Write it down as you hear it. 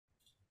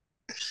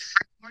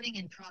Recording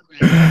in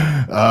progress.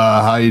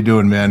 How you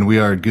doing, man? We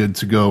are good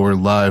to go. We're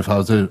live.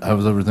 How's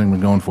everything been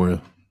going for you?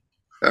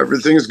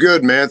 Everything's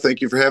good, man.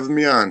 Thank you for having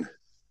me on.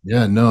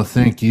 Yeah, no,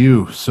 thank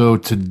you. So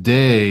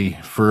today,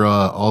 for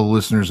all the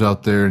listeners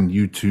out there in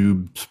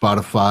YouTube,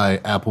 Spotify,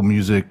 Apple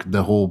Music,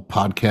 the whole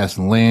podcast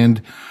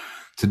land,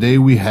 today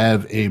we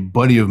have a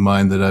buddy of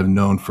mine that I've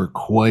known for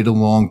quite a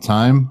long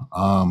time.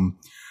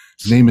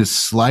 His name is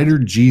Slider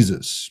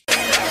Jesus.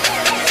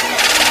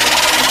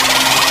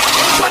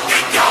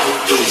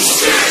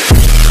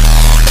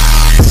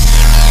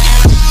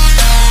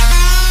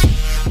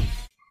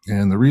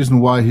 And the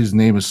reason why his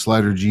name is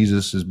Slider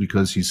Jesus is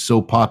because he's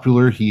so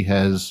popular, he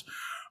has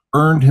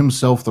earned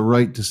himself the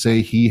right to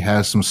say he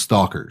has some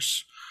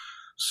stalkers.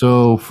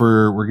 So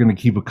we're going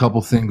to keep a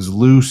couple things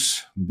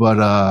loose, but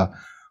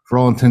for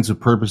all intents and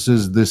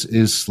purposes, this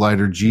is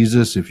Slider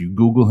Jesus. If you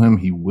Google him,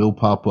 he will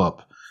pop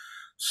up.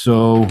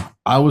 So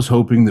I was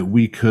hoping that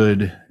we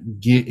could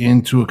get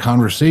into a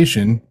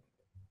conversation.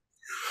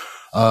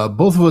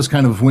 Both of us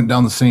kind of went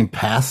down the same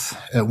path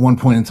at one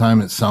point in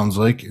time, it sounds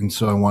like. And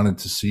so I wanted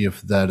to see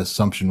if that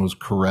assumption was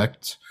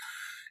correct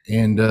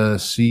and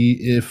see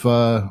if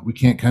we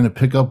can't kind of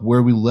pick up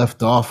where we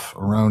left off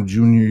around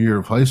junior year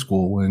of high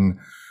school when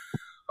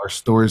our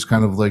stories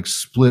kind of like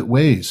split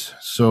ways.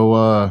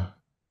 So,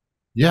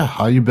 yeah,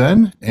 how you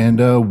been?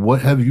 And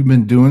what have you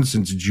been doing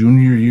since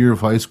junior year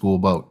of high school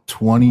about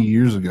 20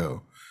 years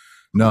ago?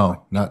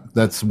 No, not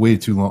that's way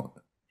too long.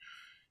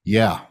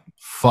 Yeah,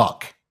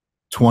 fuck.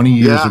 20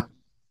 years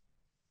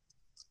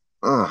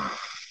Yeah.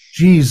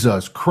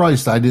 Jesus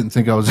Christ, I didn't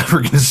think I was ever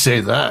going to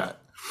say that.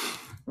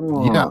 Yeah,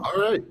 Oh,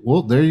 all right.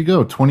 Well, there you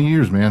go. 20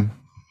 years, man.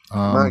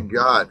 my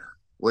God.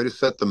 Way to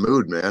set the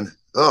mood, man.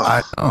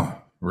 I know,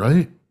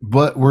 right?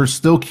 But we're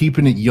still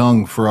keeping it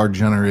young for our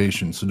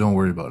generation, so don't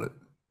worry about it.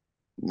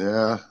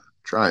 Yeah.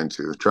 Trying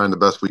the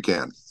best we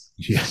can.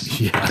 Yeah,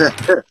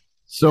 yeah.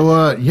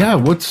 So, yeah,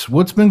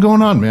 what's been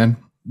going on, man?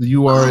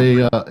 You are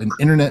an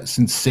internet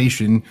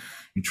sensation.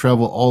 You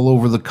travel all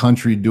over the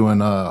country doing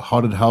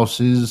haunted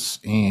houses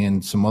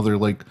and some other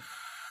like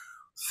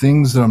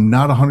things that I'm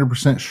not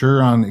 100%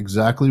 sure on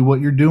exactly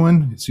what you're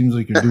doing. It seems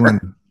like you're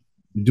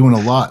doing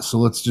a lot. So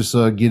let's just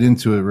get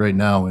into it right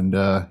now. And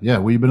yeah,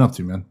 what you been up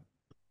to, man?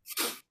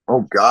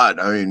 Oh God.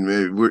 I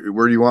mean,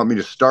 where do you want me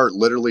to start?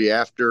 Literally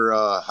after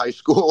high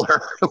school,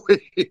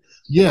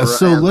 Yeah, or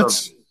so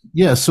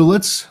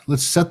as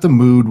let's set the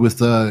mood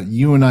with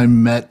you and I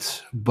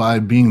met by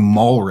being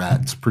mall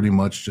rats, pretty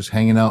much just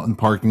hanging out in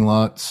parking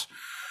lots,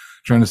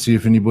 trying to see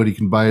if anybody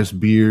can buy us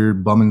beer,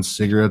 bumming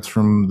cigarettes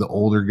from the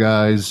older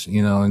guys,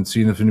 and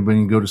seeing if anybody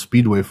can go to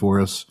Speedway for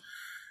us.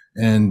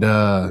 And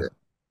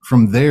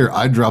from there,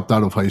 I dropped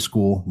out of high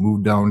school,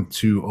 moved down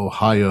to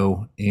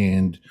Ohio,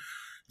 and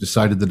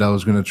decided that I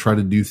was going to try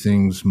to do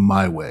things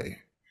my way.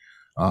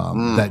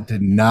 That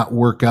did not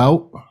work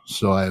out,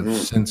 so I've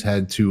since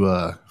had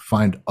to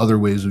find other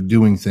ways of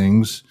doing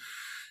things.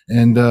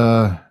 And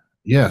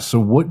yeah, so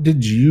what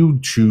did you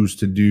choose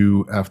to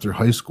do after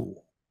high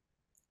school?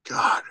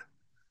 God.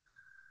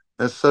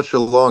 That's such a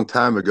long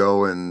time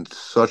ago, and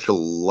such a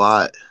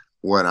lot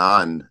went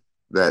on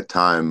that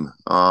time.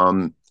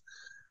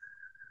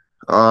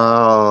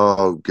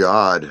 Oh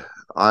God.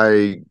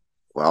 I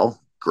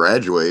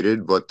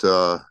graduated, but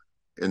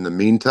in the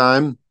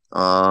meantime,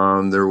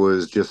 there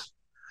was just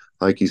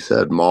like you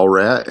said, mall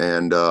rat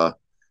and uh,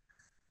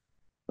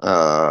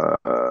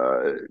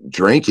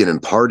 drinking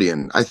and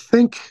partying. I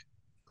think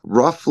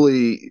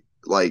roughly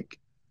like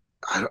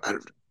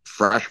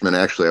freshman,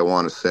 actually, I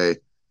want to say,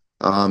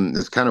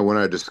 is kind of when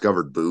I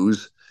discovered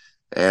booze,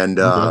 and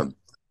Okay.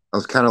 I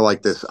was kind of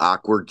like this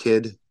awkward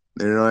kid.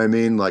 You know what I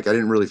mean? Like I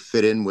didn't really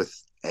fit in with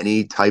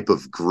any type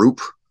of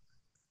group,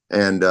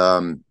 and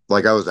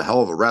like I was a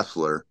hell of a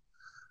wrestler,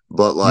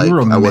 but You were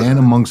a like I man wasn't.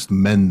 amongst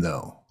men,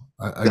 though.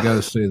 I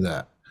gotta say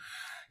that.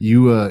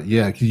 You,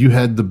 yeah, 'cause you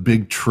had the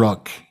big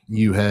truck.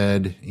 You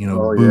had,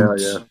 Oh yeah, yeah.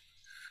 boots.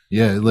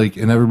 Yeah, like,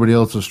 and everybody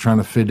else was trying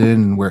to fit in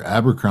and wear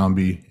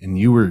Abercrombie, and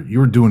you were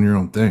doing your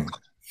own thing.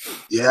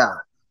 Yeah.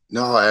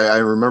 No, I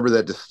remember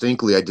that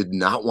distinctly. I did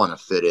not want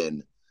to fit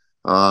in.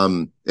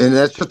 And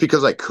that's just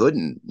because I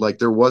couldn't. Like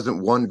there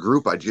wasn't one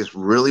group I just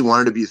really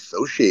wanted to be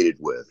associated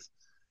with.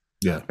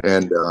 Yeah.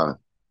 And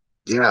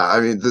yeah, I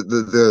mean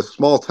the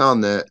small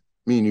town that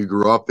me and you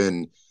grew up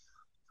in,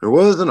 there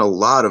wasn't a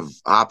lot of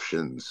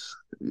options.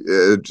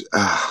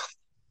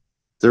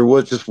 There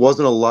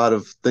wasn't a lot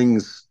of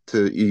things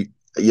to eat.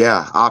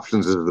 Yeah,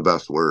 options is the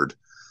best word.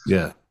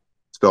 Yeah.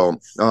 So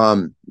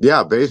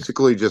yeah,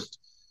 basically just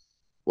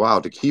wow,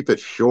 to keep it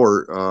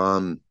short,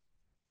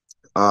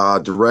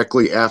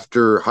 directly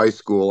after high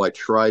school, I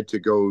tried to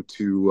go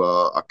to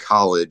a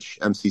college,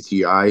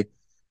 MCTI,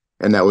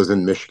 and that was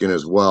in Michigan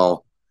as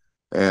well.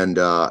 And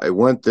I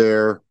went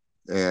there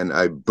and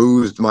I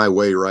boozed my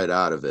way right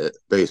out of it,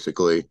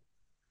 basically.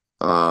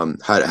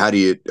 How do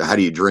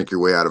you drink your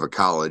way out of a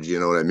college? You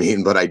know what I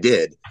mean? But I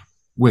did.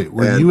 Wait,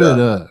 were And you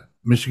at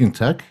Michigan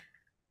Tech?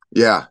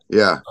 yeah,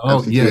 yeah,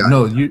 Oh, yeah, MCTI.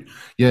 no,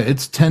 yeah,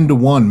 it's 10 to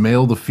 1,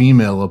 male to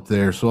female up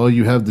there. So all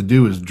you have to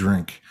do is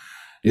drink.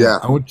 Yeah,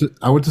 Yeah.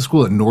 I went to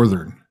school at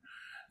Northern,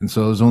 and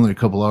so it was only a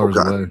couple hours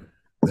Okay. away.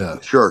 Yeah.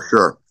 Sure.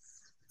 Sure.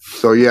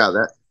 So yeah,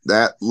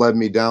 that led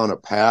me down a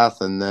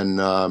path, and then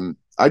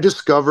I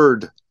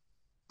discovered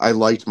I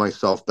liked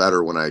myself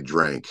better when I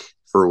drank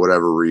for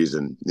whatever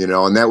reason,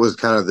 and that was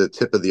kind of the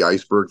tip of the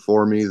iceberg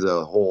for me,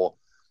 the whole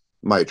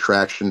my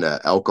attraction to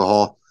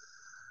alcohol.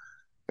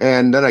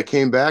 And then I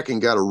came back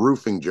and got a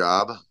roofing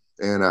job,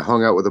 and I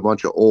hung out with a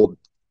bunch of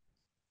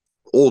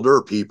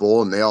older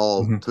people, and they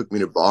all Mhm. took me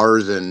to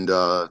bars, and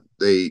the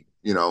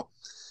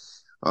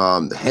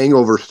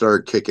hangover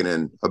started kicking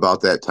in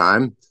about that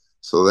time.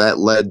 So that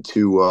led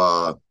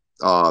to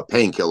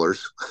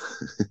painkillers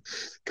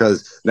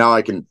because now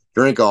I can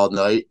drink all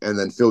night and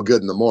then feel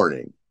good in the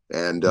morning.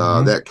 And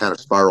Mhm. that kind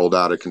of spiraled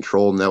out of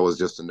control. And that was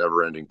just a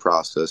never ending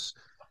process.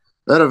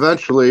 Then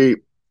eventually,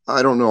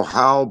 I don't know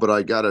how, but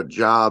I got a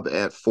job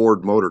at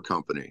Ford Motor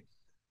Company.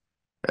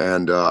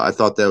 And I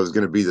thought that was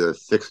going to be the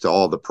fix to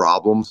all the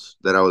problems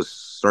that I was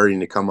starting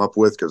to come up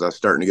with because I was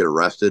starting to get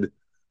arrested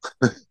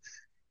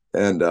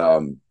and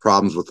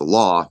problems with the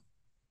law.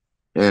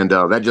 And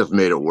that just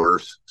made it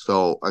worse.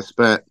 So I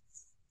spent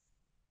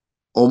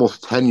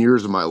almost 10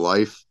 years of my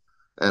life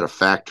at a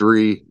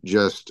factory,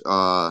 just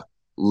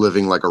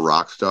living like a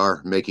rock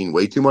star, making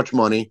way too much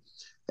money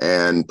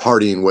and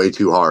partying way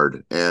too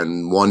hard.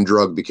 And one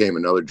drug became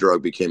another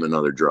drug, became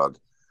another drug.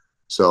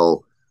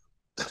 So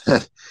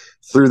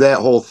through that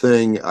whole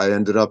thing, I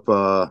ended up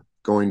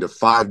going to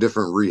 5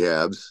 different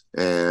rehabs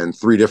and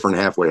 3 different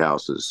halfway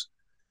houses.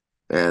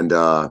 And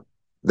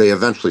they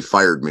eventually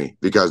fired me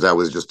because that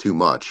was just too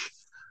much.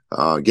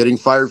 Getting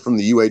fired from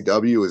the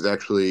UAW is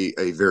actually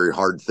a very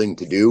hard thing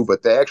to do,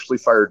 but they actually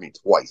fired me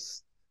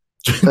twice.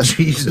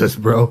 Jesus,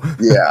 bro.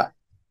 Yeah.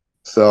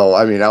 So,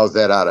 I mean, I was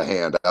that out of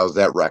hand. I was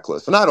that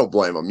reckless, and I don't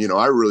blame them.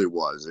 I really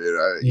was.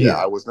 Yeah, Yeah.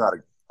 I was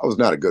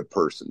not a good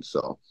person.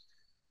 So,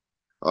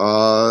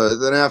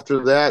 then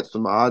after that,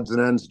 some odds and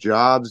ends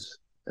jobs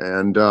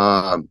and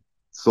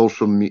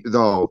social media.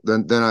 Though,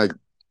 then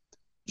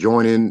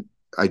join in.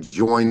 I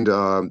joined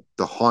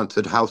the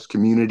haunted house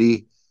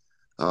community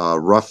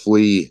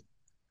roughly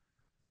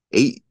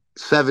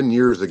 7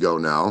 years ago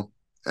now,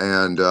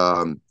 and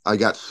I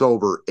got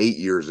sober 8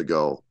 years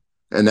ago,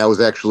 and that was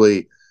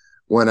actually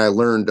when I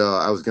learned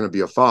I was going to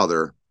be a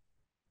father.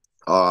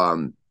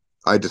 Um,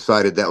 I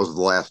decided that was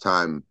the last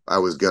time I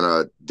was going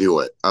to do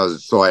it.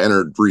 I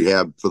entered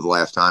rehab for the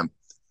last time,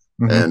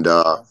 Mhm. and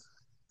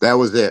that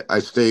was it. I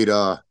stayed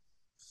uh,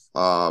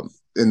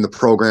 in the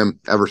program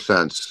ever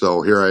since.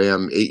 So here I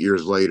am 8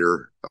 years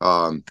later.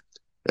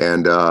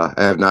 And I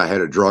have not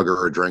had a drug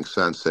or a drink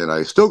since. And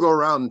I still go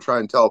around and try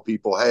and tell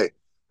people, hey,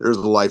 there's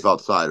a life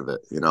outside of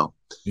it.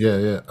 Yeah,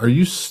 yeah. Are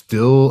you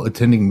still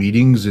attending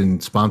meetings and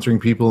sponsoring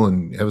people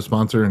and have a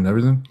sponsor and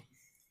everything?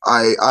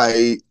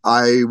 I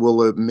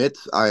will admit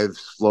I've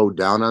slowed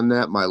down on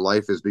that. My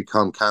life has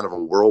become kind of a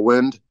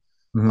whirlwind.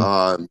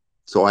 Mhm.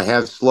 So I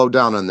have slowed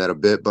down on that a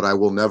bit, but I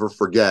will never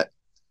forget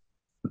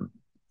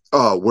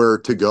where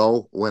to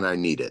go when I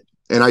need it.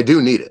 And I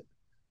do need it.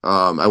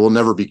 I will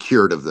never be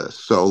cured of this.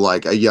 So,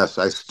 like, yes,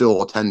 I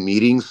still attend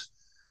meetings.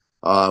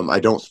 I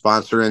don't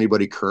sponsor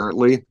anybody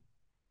currently.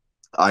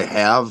 I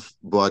have,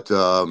 but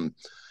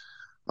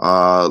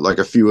like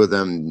a few of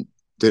them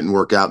didn't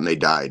work out and they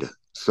died.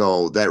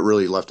 So that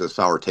really left a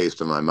sour taste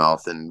in my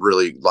mouth, and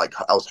really, like,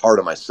 I was hard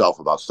on myself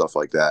about stuff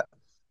like that.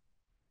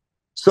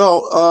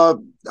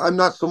 So I'm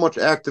not so much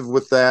active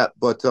with that,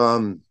 but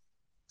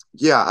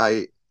yeah,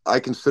 I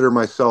consider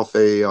myself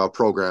a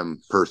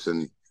program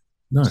person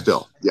Nice.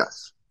 still.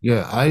 Yes.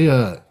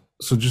 Yeah,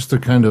 so just to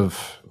kind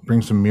of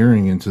bring some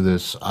mirroring into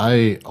this,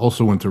 I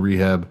also went to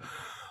rehab.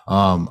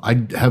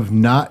 I have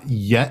not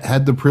yet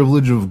had the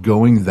privilege of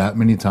going that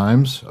many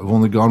times. I've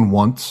only gone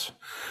once.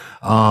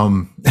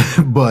 Um,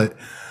 but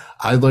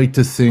I like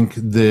to think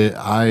that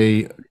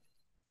I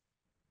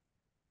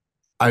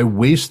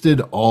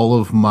wasted all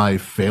of my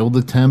failed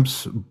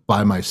attempts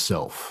by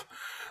myself.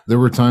 There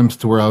were times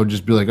to where I would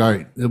just be like, all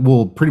right,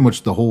 well, pretty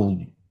much the whole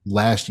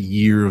last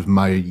year of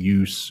my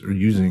use or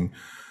using,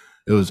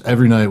 it was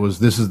every night was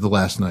this is the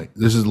last night.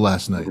 This is the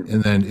last night.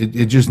 And then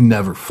it just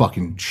never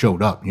fucking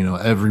showed up.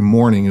 Every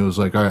morning it was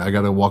like, all right, I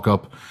got to walk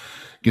up,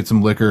 get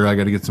some liquor. I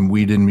got to get some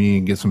weed in me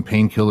and get some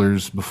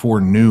painkillers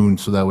before noon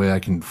so that way I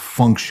can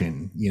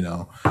function.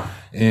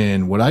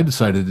 And what I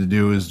decided to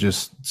do is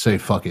just say,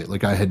 fuck it.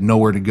 Like I had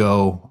nowhere to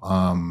go.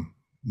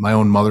 My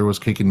own mother was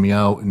kicking me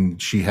out and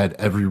she had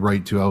every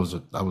right to. I was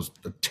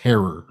a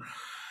terror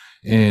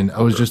and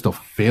I was just a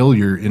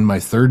failure in my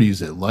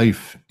 30s at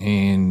life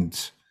and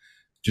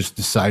just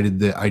decided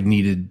that I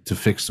needed to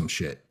fix some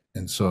shit.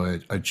 And so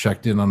I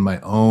checked in on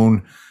my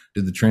own,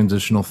 did the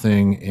transitional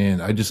thing,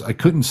 and I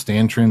couldn't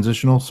stand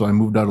transitional, so I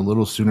moved out a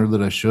little sooner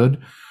than I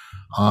should.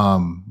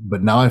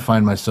 But now I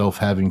find myself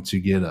having to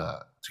get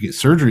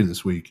surgery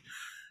this week,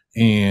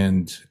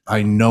 and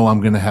I know I'm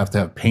going to have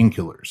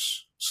painkillers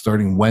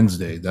starting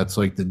Wednesday. That's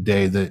like the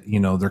day that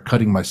they're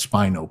cutting my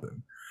spine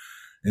open.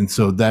 And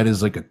so that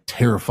is like a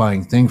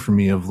terrifying thing for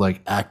me of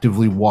like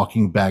actively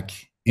walking back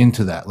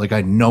into that. Like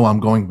I know I'm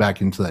going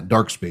back into that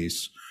dark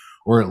space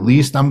or at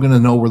least I'm going to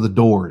know where the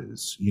door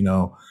is, you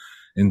know?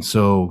 And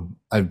so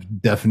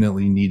I've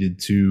definitely needed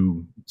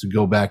to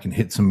go back and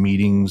hit some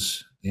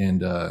meetings.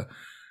 And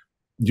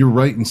you're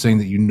right in saying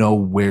that you know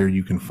where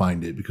you can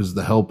find it because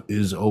the help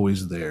is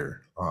always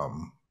there,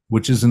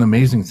 which is an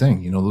amazing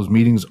thing. You know, those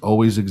meetings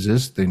always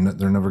exist. They're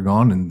never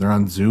gone, and they're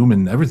on Zoom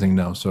and everything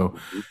now. So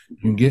you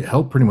can get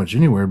help pretty much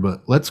anywhere.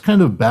 But let's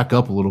kind of back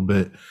up a little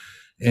bit.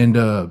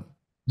 And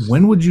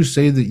when would you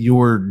say that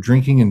your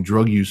drinking and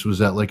drug use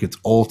was at like its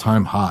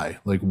all-time high?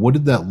 Like, what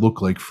did that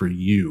look like for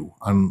you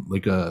on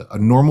like a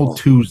normal Oh,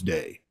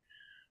 Tuesday?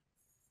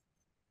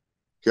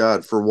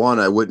 God, for one,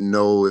 I wouldn't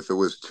know if it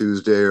was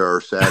Tuesday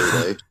or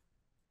Saturday.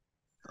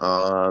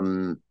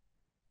 Um,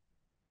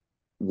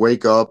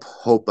 Wake up,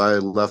 hope I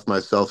left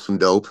myself some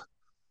dope,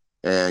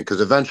 and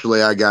because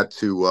eventually I got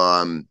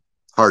to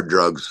hard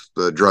drugs,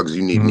 the drugs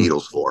you need Mhm.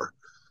 needles for.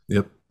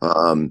 Yep.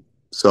 Um,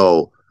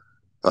 so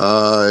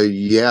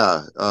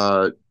yeah,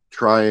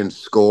 try and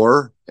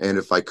score, and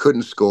if I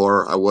couldn't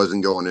score, I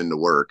wasn't going into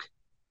work.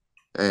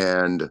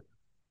 And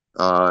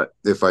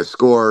if I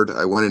scored,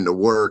 I went into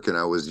work and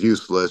I was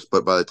useless.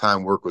 But by the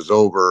time work was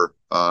over,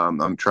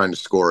 I'm trying to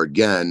score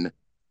again.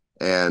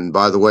 And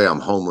by the way, I'm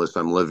homeless.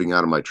 I'm living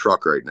out of my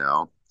truck right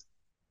now.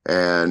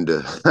 And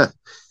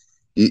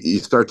you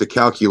start to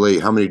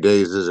calculate how many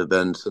days has it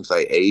been since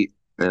I ate,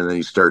 and then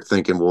you start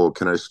thinking, well,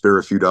 can I spare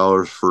a few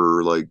dollars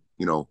for like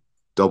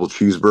double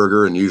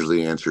cheeseburger? And usually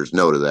the answer is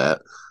no to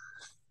that.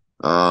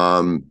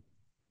 Um,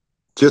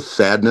 just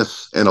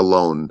sadness and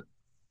alone.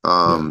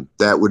 Yeah.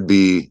 That would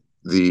be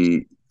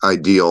the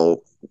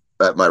ideal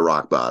at my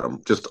rock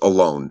bottom, just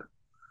alone.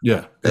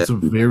 Yeah. It's a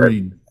And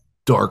very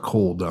dark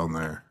hole down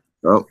there.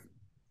 oh,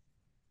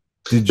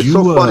 Did it's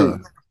so you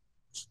funny.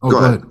 oh Go go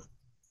ahead. ahead.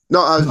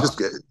 No, I was No.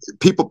 just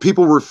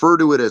people refer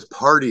to it as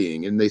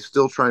partying, and they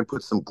still try and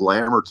put some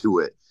glamour to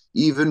it,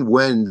 even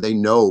when they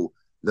know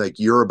like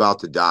you're about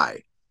to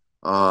die.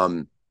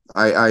 Um,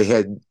 I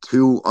had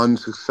two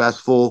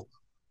unsuccessful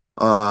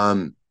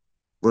um,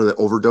 what are the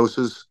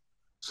overdoses?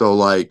 So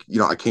like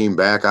I came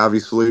back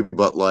obviously,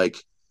 but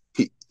like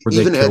he, Were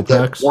they even kill at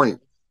that packs? point,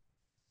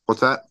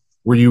 what's that?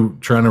 Were you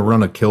trying to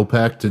run a kill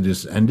pack to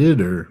just end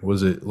it, or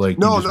was it like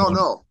you No, just no, wanted?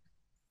 no.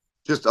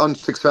 Just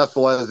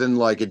unsuccessful as in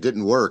like it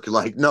didn't work.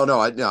 Like no,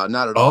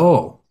 not at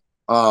all.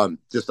 Oh.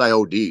 Just I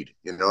OD'd.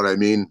 You know what I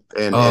mean?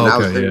 And Oh, I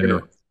was okay. Yeah,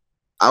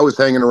 yeah.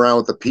 hanging around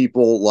with the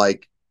people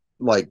like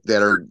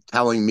that are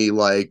telling me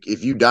like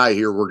if you die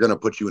here, we're gonna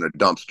put you in a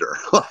dumpster.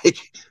 Like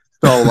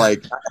so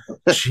like in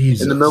the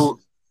Jesus. middle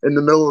in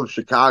the middle of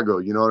Chicago.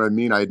 You know what I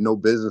mean? I had no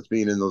business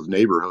being in those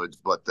neighborhoods,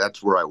 but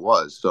that's where I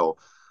was. So,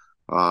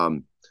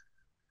 um,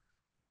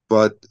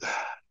 but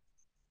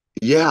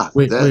yeah,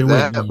 Wait, wait, that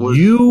wait. that was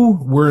You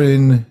were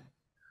in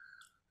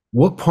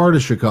what part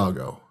of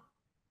Chicago?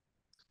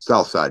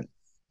 South Side.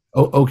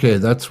 Oh, okay.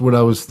 That's what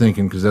I was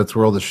thinking because that's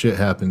where all the shit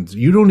happens.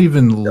 You don't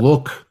even Yep.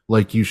 look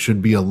like you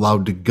should be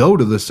allowed to go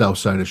to the south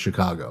side of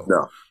Chicago.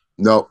 No,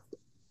 no,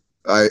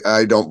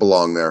 I don't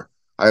belong there.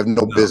 I have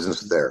no No.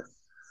 business there.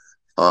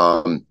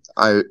 I'm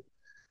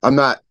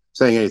not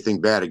saying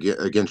anything bad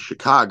against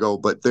Chicago,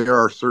 but there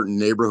are certain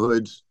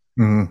neighborhoods.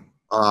 Mhm.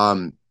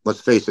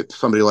 Let's face it,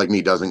 somebody like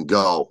me doesn't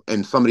go,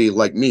 and somebody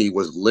like me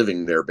was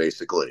living there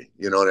basically.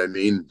 You know what I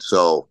mean?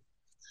 So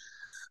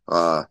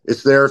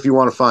it's there if you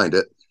want to find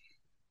it.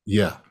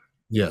 Yeah.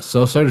 Yeah.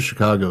 South side of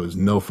Chicago is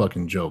no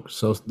fucking joke.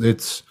 So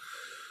it's,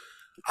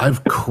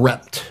 I've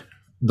crept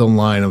the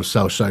line of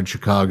south side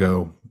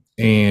Chicago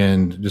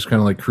and just kind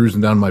of like cruising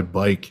down my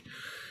bike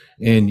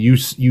and you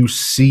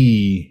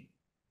see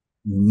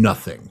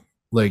nothing.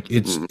 Like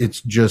Mhm.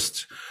 it's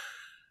just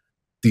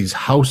these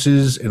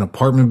houses and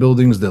apartment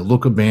buildings that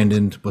look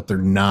abandoned, but they're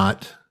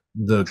not.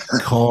 The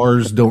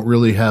cars don't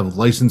really have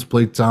license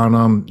plates on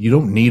them. You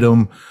don't need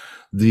them.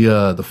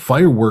 The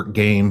firework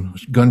game,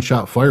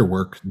 gunshot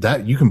firework,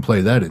 that you can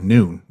play that at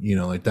noon. You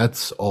know, like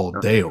that's all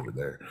day over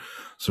there.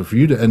 So for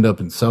you to end up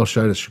in South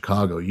Side of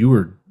Chicago, you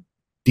were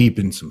deep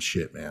in some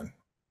shit, man.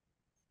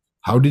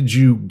 How did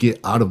you get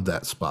out of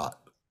that spot,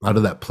 out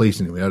of that place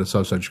anyway, out of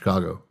South Side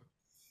Chicago?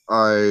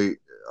 I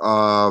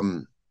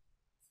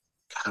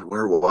God,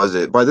 where was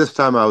it? By this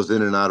time, I was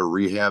in and out of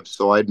rehab,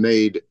 so I'd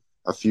made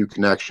a few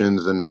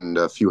connections and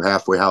a few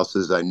halfway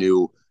houses I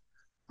knew.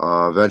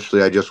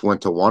 Eventually, I just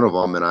went to one of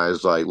them and I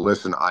was like,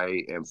 "Listen,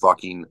 I am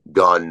fucking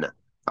done.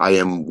 I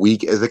am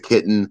weak as a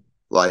kitten.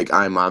 Like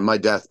I'm on my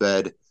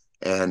deathbed,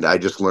 and I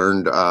just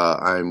learned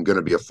I'm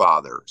gonna be a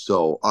father.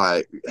 So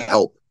I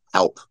help."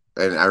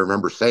 And I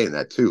remember saying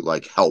that too,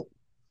 like help.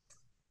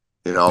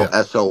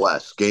 Yeah.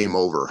 SOS, game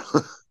over.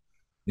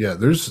 Yeah,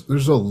 there's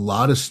a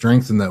lot of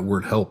strength in that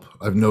word help.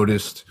 I've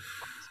noticed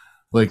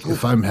like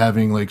if I'm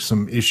having like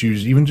some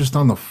issues even just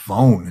on the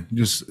phone,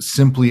 just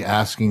simply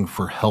asking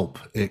for help,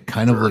 it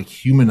kind of Sure. like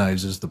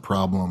humanizes the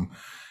problem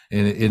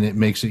and it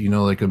makes it, you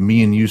know, like a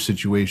me and you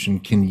situation.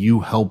 Can you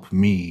help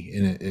me?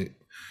 And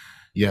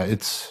yeah,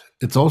 it's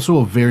also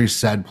a very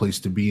sad place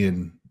to be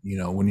in, you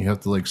know, when you have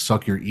to like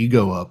suck your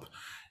ego up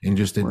and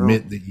just Well,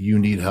 admit that you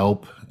need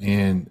help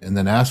and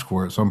then ask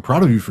for it. So I'm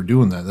proud of you for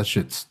doing that. That's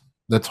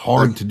thank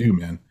hard to do,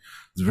 man.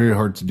 It's very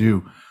hard to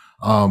do.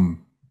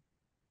 Um,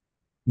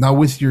 Now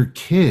with your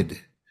kid,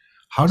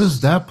 how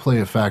does that play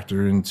a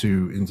factor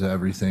into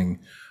everything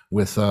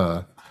with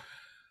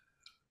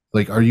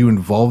like are you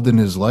involved in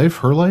his life,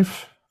 her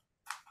life?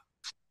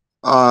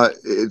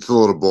 It's a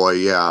little boy,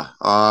 yeah.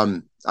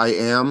 I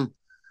am,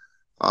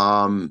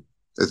 um,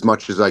 as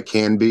much as I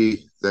can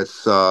be. That's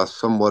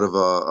somewhat of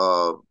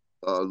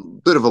a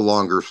bit of a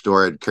longer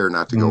story. I'd care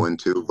not to go Mhm.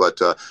 into,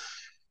 but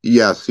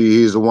yes,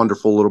 he's a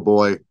wonderful little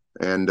boy,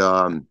 and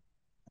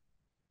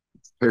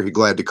very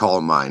glad to call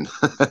him mine.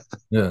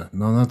 Yeah,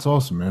 no, that's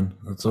awesome, man.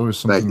 That's always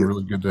Thank something you.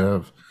 really good to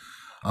have.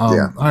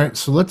 Yeah. All right,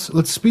 so let's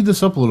speed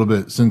this up a little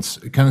bit since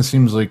it kind of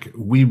seems like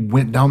we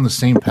went down the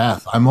same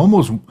path. I'm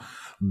almost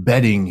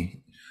betting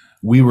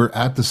we were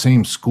at the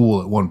same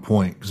school at one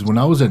point because when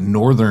I was at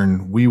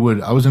Northern,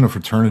 I was in a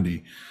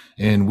fraternity,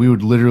 and we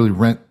would literally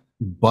rent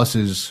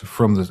buses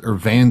from the or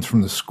vans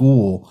from the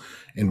school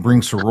and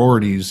bring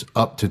sororities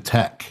up to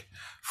Tech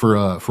for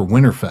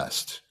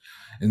Winterfest.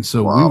 And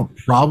so we've Wow.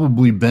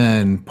 probably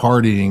been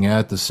partying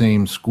at the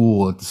same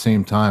school at the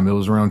same time. It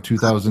was around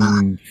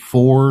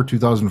 2004,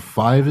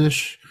 2005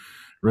 ish,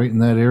 right in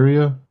that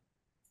area.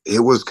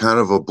 It was kind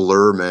of a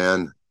blur,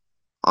 man.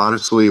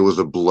 Honestly, it was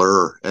a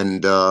blur,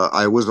 and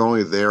I was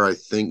only there, I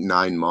think,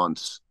 9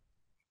 months,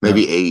 Yeah.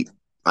 maybe eight.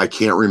 I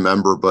can't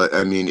remember, but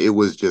I mean, it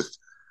was just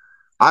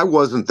I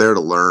wasn't there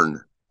to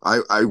learn. I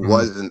Mhm.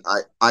 wasn't.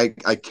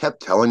 I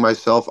kept telling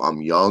myself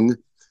I'm young,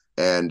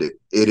 and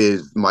it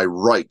is my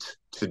right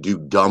to do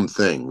dumb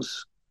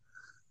things.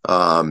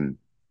 Um,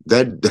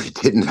 that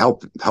didn't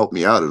help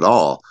me out at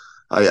all.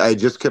 I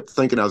just kept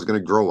thinking I was going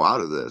to grow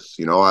out of this.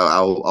 You know,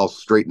 I'll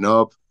straighten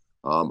up.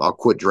 I'll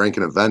quit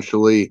drinking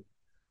eventually.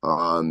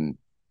 Um,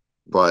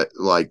 but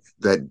like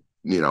that,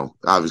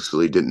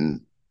 obviously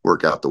didn't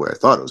work out the way I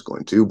thought it was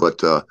going to.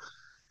 But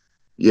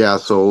yeah,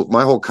 so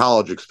my whole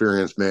college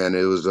experience, man,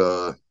 it was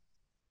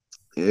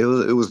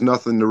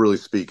nothing to really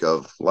speak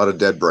of. A lot of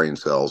dead brain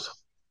cells.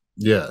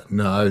 Yeah.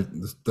 No,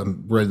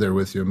 I'm right there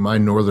with you. My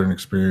Northern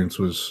experience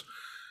was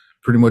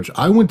pretty much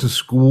I went to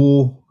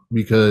school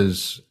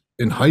because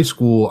in high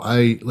school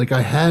I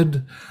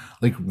had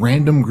like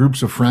random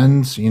groups of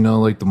friends,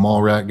 like the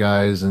mall rat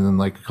guys and then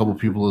like a couple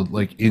people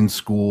like in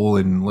school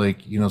and like,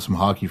 some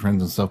hockey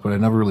friends and stuff, but I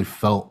never really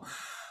felt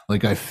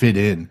like I fit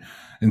in.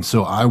 And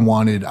so I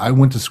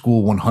went to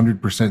school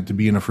 100% to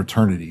be in a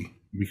fraternity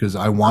because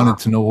I wanted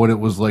to know what it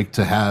was like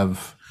to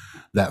have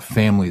that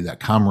family, that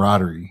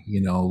camaraderie,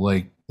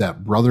 like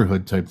that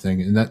brotherhood type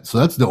thing. So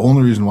that's the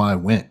only reason why I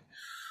went.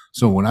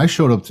 So when I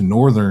showed up to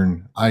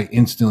Northern, I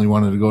instantly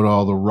wanted to go to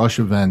all the Rush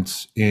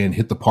events and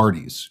hit the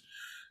parties.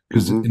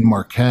 Because Hmm. in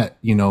Marquette,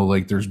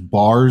 like there's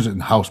bars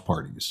and house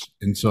parties.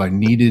 And so I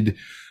needed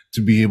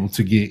to be able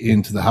to get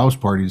into the house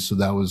parties. So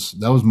that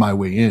was my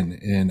way in.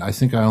 And I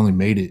think I only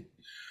made it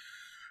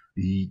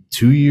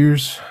 2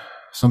 years,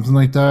 something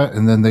like that.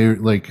 And then they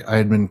like I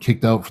had been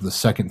kicked out for the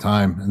second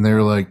time. And they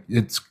were like,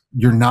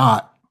 you're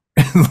not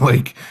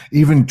like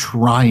even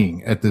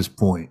trying at this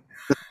point,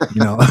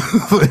 you know.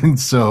 And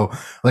so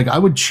like I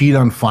would cheat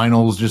on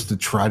finals just to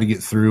try to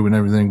get through and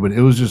everything, but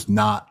it was just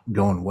not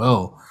going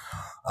well.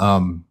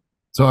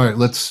 So all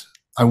right,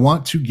 I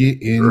want to get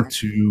Sure.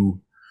 into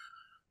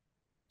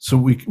so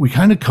we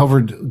kind of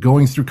covered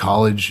going through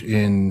college,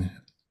 and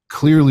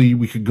clearly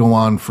we could go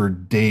on for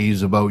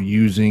days about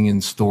using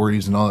and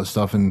stories and all that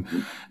stuff, and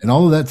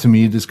all of that to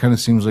me just kind of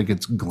seems like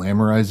it's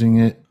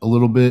glamorizing it a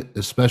little bit,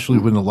 especially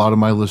when a lot of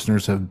my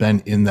listeners have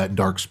been in that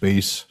dark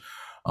space.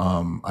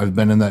 I've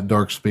been in that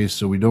dark space,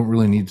 so we don't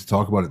really need to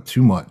talk about it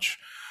too much.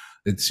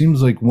 It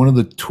seems like one of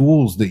the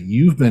tools that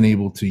you've been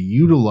able to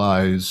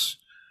utilize,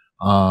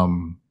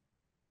 um,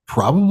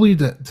 probably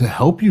to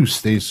help you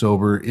stay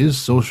sober, is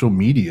social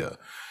media.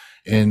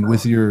 And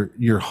with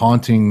your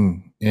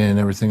haunting and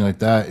everything like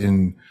that,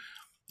 and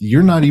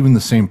you're not even the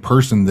same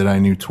person that I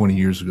knew 20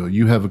 years ago.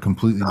 You have a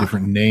completely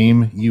different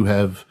name. You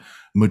have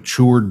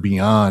matured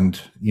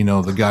beyond,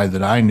 the guy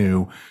that I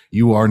knew.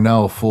 You are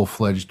now a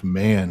full-fledged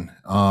man.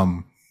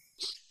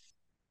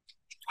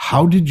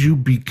 How did you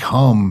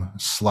become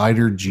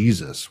Slider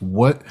Jesus?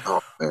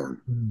 Oh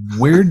man.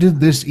 Where did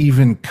this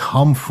even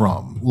come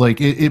from?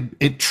 Like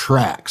it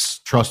tracks.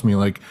 Trust me.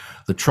 Like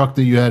the truck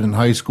that you had in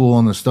high school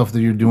and the stuff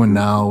that you're doing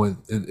now,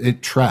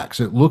 it tracks.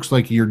 It looks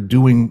like you're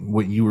doing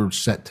what you were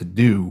set to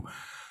do.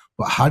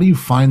 But how do you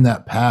find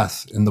that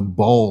path and the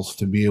balls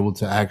to be able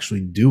to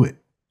actually do it?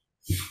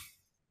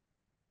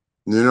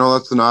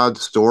 That's an odd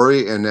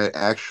story, and that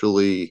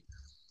actually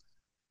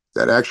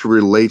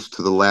relates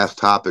to the last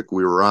topic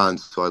we were on.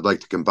 So I'd like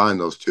to combine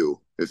those two,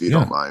 if you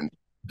don't Yeah, mind.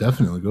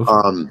 definitely go for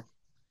it. Um,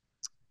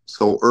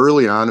 so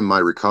early on in my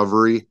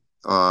recovery,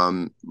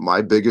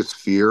 my biggest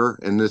fear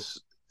in this,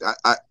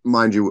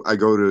 mind you, I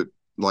go to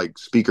like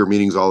speaker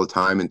meetings all the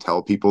time and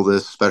tell people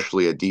this,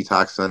 especially at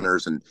detox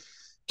centers and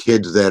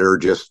kids that are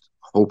just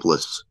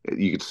hopeless.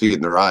 You can see it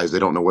in their eyes. They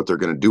don't know what they're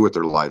going to do with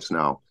their lives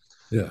now.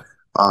 Yeah.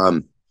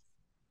 Um,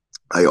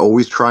 I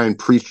always try and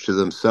preach to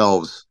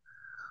themselves.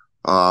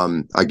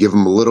 I give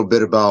them a little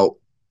bit about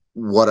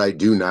what I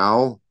do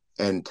now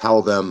and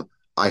tell them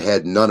I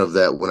had none of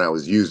that when I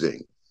was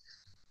using.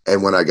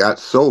 And when I got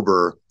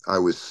sober, I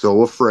was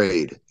so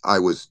afraid. I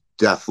was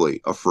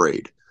deathly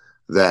afraid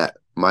that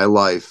my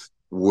life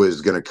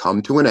was going to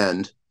come to an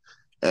end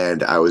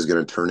and I was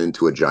going to turn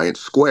into a giant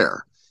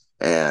square.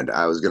 And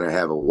I was going to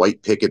have a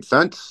white picket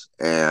fence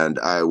and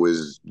I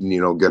was,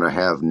 going to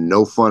have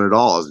no fun at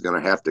all. I was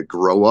going to have to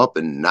grow up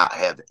and not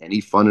have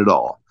any fun at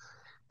all.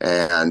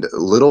 And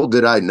little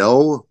did I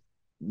know,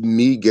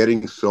 me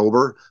getting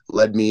sober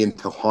led me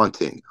into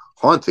haunting.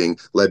 Haunting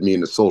led me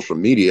into social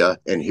media.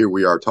 And here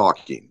we are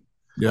talking.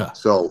 Yeah.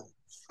 So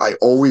I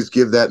always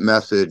give that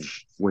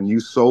message: when you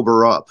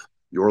sober up,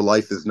 your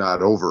life is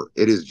not over.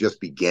 It is just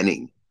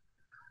beginning.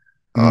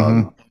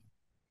 Mm-hmm.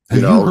 Have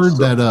you heard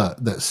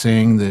that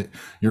saying that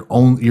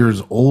you're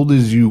as old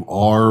as you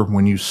are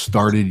when you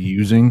started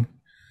using?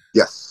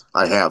 Yes,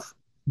 I have.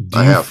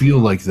 Do you feel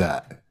like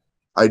that?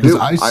 I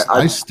Because do.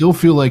 I still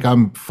feel like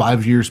I'm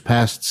 5 years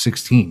past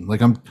 16.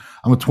 Like I'm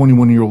a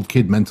 21-year-old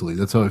kid mentally.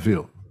 That's how I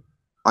feel.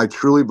 I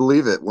truly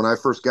believe it. When I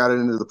first got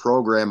into the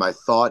program, I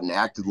thought and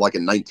acted like a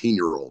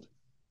 19-year-old.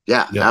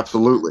 Yeah, Yeah.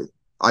 absolutely.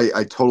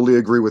 I totally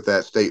agree with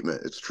that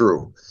statement. It's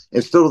true.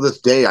 And still to this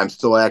day, I'm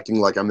still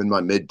acting like I'm in my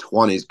mid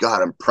 20s.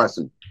 God, I'm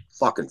pressing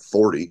fucking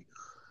 40.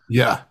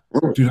 Yeah.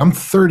 Dude, I'm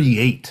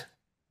 38.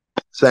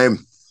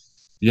 Same.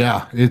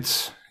 Yeah,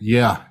 it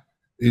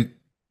it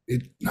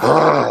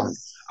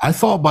I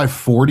thought by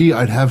 40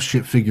 I'd have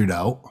shit figured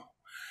out.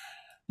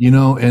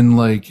 And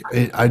like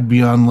I'd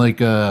be on like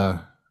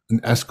an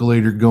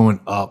escalator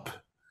going up.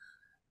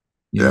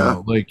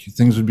 Yeah. Like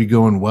things would be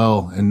going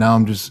well, and now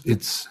I'm just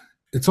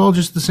it's all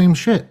just the same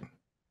shit.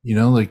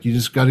 Like you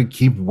just got to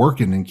keep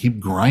working and keep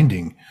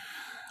grinding.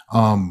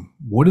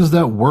 What does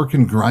that work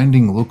and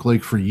grinding look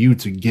like for you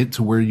to get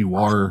to where you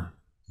are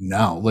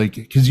now? Like,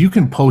 because you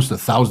can post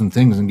 1,000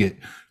 things and get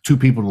two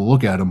people to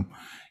look at them,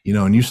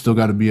 and you still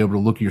got to be able to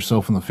look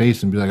yourself in the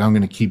face and be like, I'm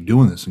going to keep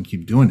doing this and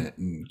keep doing it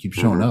and keep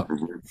showing up.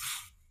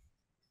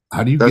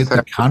 How do you get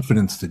the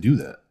confidence to do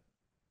that?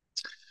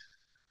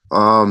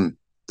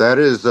 That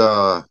is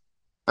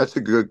that's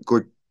a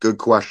good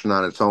question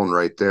on its own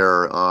right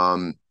there.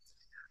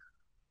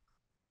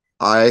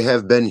 I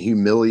have been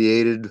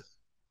humiliated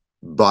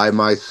by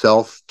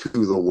myself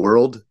to the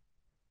world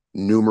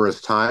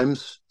numerous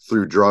times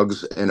through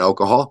drugs and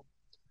alcohol,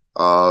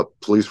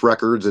 police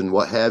records and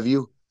what have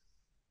you.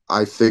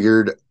 I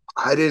figured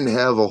I didn't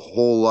have a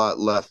whole lot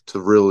left to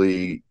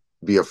really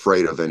be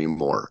afraid of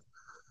anymore.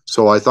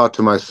 So I thought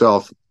to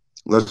myself,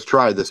 let's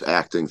try this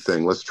acting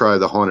thing. Let's try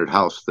the haunted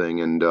house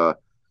thing. And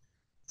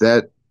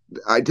that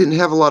I didn't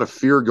have a lot of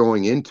fear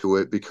going into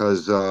it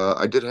because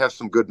I did have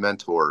some good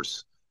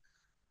mentors.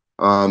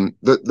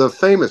 The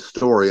famous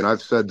story, and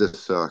I've said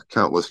this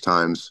countless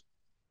times.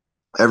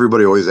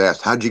 Everybody always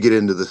asks, "How'd you get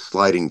into this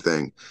sliding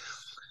thing?"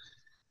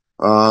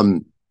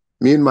 Um,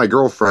 Me and my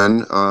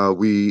girlfriend,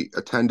 we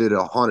attended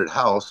a haunted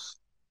house.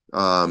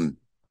 Um,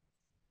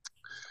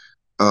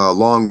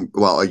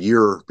 a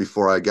year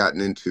before I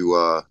gotten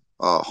into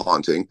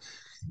haunting,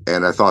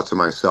 and I thought to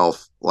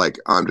myself, like,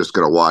 I'm just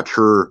gonna watch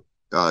her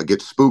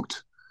get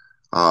spooked.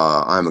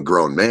 I'm a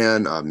grown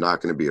man. I'm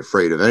not going to be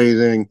afraid of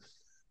anything.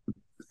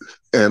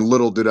 And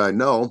little did I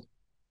know,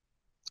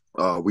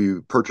 we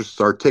purchased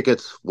our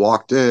tickets,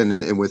 walked in,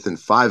 and within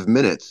 5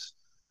 minutes,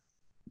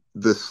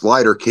 the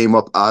slider came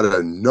up out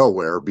of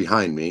nowhere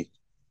behind me,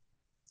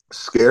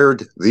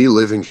 scared the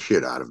living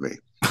shit out of me.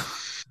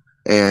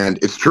 And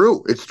it's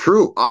true. It's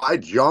true. I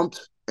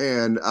jumped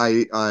and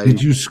I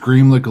Did you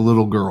scream like a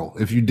little girl?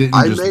 If you didn't,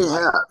 I just may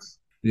have.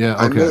 Yeah.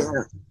 I may Okay.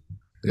 have.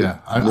 Yeah.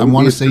 I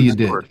want to say you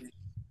did.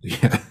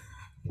 Yeah.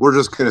 We're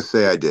just gonna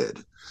say I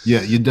did.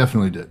 Yeah, you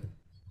definitely did.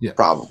 Yeah.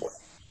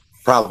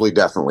 Probably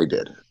definitely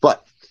did.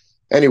 But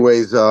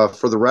anyways,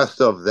 for the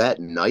rest of that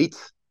night,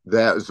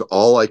 that was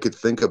all I could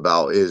think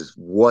about is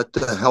what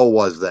the hell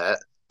was that?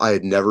 I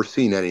had never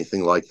seen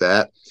anything like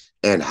that.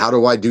 And how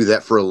do I do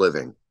that for a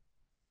living?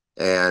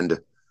 And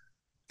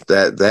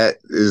that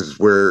is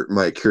where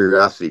my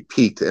curiosity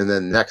peaked. And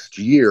then next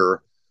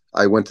year,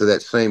 I went to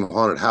that same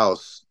haunted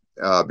house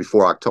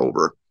before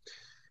October,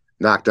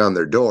 knocked on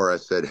their door. I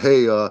said,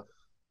 "Hey,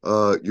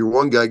 your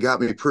one guy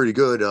got me pretty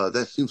good.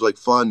 That seems like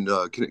fun.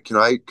 Can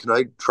I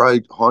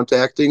try haunt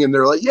acting?" And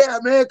they're like, "Yeah,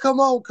 man, come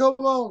on, come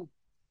on."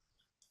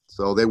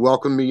 So they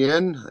welcomed me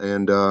in,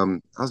 and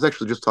I was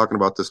actually just talking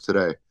about this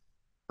today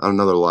on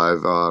another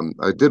live.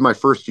 I did my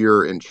first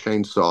year in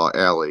Chainsaw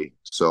Alley,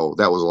 so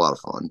that was a lot of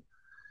fun.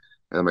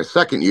 And my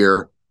second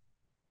year,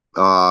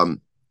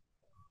 um,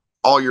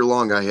 all year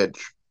long, I had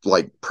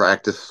like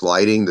practice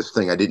sliding, this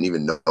thing I didn't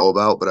even know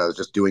about, but I was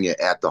just doing it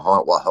at the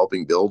haunt while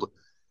helping build.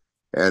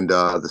 And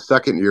the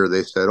second year,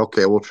 they said,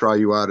 "Okay, we'll try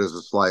you out as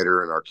a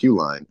slider in our queue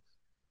line."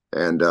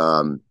 And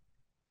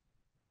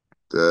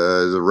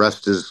the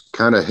rest is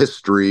kind of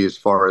history as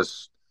far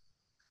as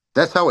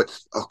that's how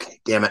it's okay.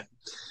 Damn it.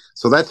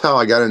 So that's how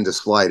I got into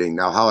sliding.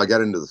 Now, how I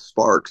got into the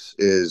Sparks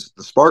is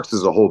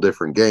a whole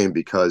different game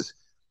because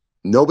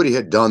nobody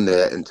had done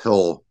that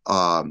until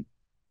I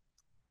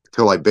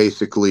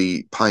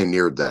basically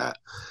pioneered that.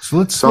 So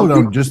let's slow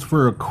down just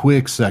for a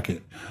quick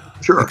second.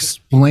 Sure.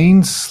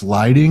 Explain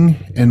sliding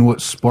and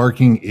what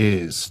sparking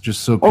is,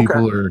 just so Okay.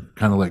 people are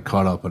kind of like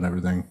caught up on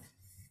everything.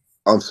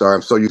 I'm sorry.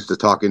 I'm so used to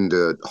talking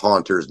to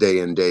haunters day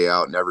in, day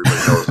out, and everybody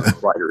knows a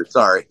slider.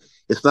 Sorry.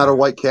 It's not a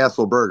White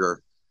Castle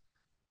burger.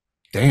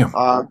 Damn.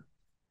 Uh,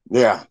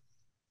 yeah.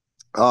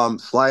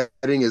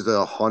 Sliding is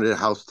a haunted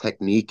house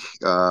technique.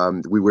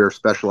 We wear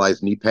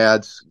specialized knee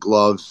pads,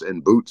 gloves,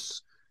 and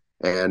boots,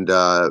 and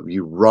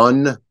you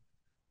run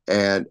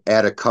and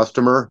add a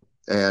customer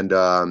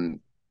and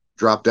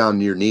drop down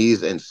to your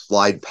knees and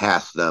slide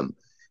past them.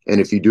 And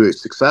if you do it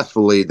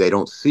successfully, they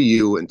don't see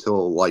you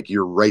until like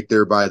you're right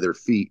there by their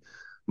feet.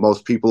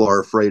 Most people are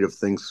afraid of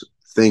things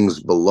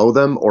below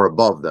them or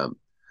above them.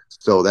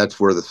 So that's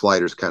where the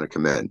sliders kind of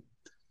come in.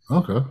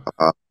 Okay.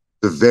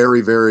 The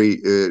very, very,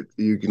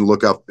 you can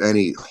look up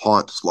any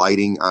haunt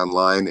sliding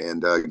online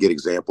and get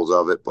examples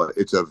of it, but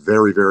it's a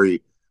very,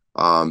 very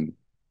um,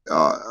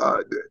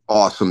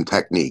 awesome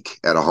technique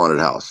at a haunted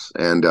house.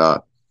 And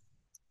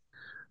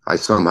I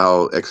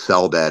somehow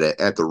excelled at it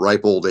at the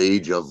ripe old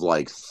age of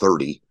like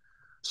 30.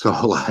 So,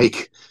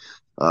 like,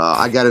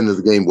 I got into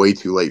the game way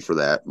too late for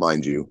that,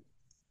 mind you.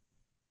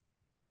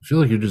 I feel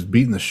like you're just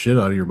beating the shit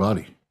out of your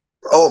body.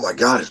 Oh my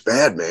God, it's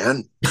bad,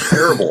 man. It's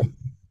terrible.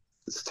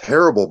 It's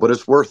terrible, but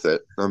it's worth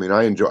it. I mean,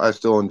 I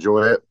still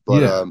enjoy it,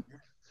 but Yeah.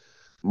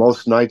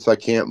 most nights I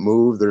can't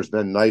move. There's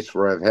been nights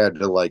where I've had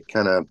to like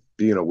kind of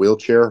be in a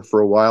wheelchair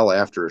for a while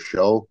after a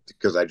show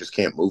because I just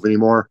can't move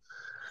anymore.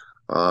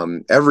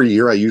 Every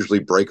year I usually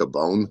break a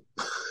bone.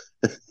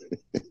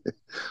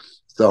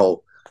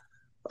 So,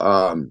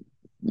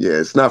 yeah,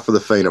 it's not for the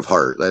faint of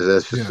heart. Let's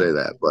just Yeah. say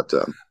that. But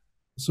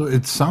So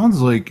it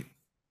sounds like,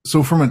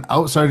 so from an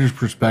outsider's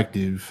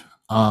perspective,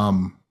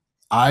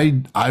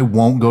 I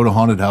won't go to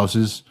haunted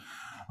houses.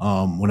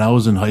 When I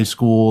was in high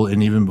school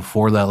and even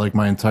before that, like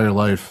my entire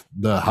life,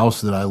 the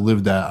house that I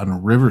lived at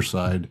on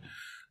Riverside,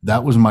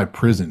 that was my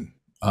prison.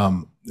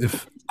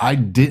 If I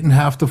didn't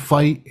have to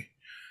fight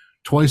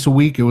twice a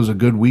week, it was a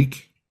good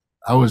week.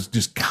 I was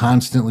just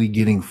constantly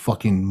getting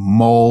fucking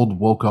mauled,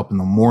 woke up in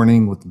the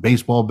morning with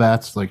baseball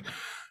bats. Like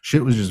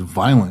shit was just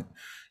violent.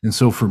 And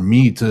so for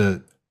me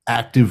to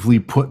actively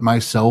put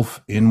myself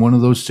in one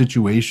of those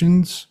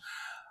situations,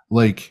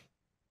 like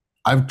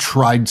I've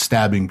tried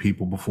stabbing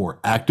people before,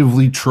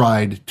 actively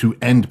tried to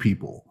end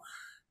people,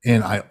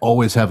 and I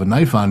always have a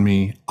knife on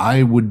me.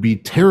 I would be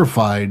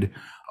terrified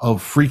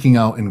of freaking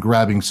out and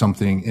grabbing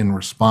something in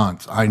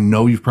response. I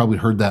know you've probably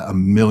heard that a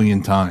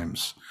million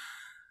times.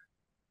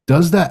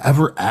 Does that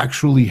ever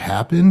actually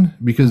happen?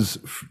 Because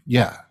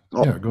yeah,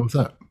 oh, go with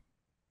that.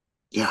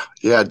 yeah,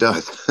 it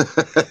does.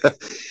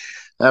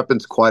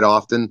 Happens quite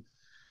often.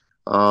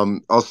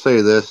 I'll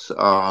say this.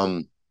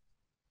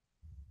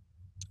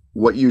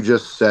 What you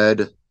just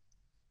said,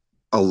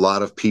 a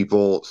lot of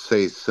people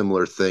say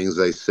similar things.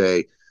 They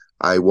say,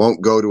 I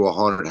won't go to a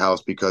haunted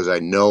house because I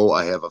know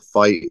I have a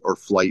fight or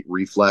flight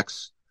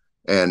reflex.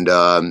 And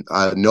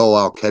I know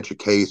I'll catch a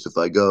case if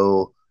I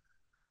go.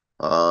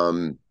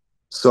 Um,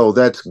 so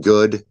that's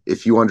good.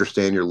 If you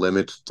understand your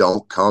limits,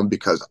 don't come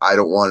because I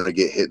don't want to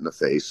get hit in the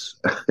face.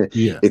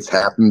 Yeah. It's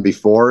happened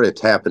before.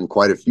 It's happened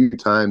quite a few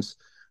times.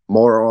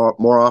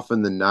 More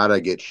often than not, I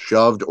get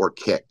shoved or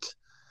kicked.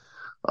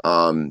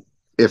 Um,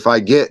 if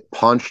I get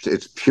punched,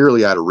 it's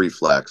purely out of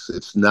reflex.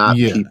 It's not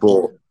Yeah.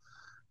 people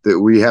that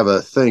we have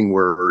a thing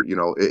where, you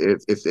know,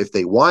 if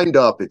they wind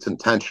up, it's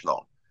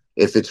intentional.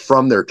 If it's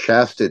from their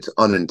chest, it's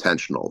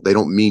unintentional. They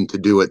don't mean to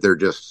do it. They're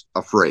just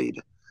afraid.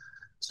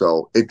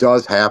 So it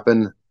does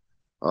happen.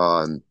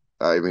 I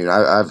mean,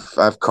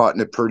 I've caught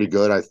in it pretty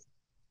good.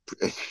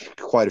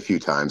 Quite a few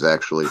times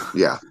actually.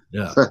 Yeah,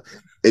 Yeah. it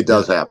Yeah.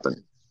 does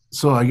happen.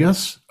 So I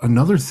guess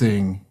another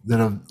thing that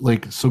I've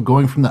like, so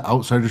going from the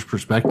outsider's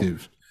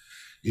perspective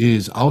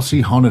is I'll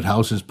see haunted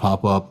houses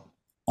pop up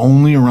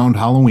only around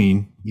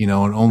Halloween, and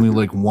only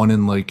like one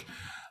in like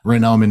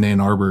right now I'm in Ann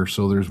Arbor.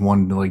 So there's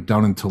one like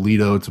down in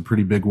Toledo. It's a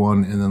pretty big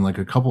one. And then like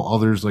a couple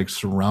others like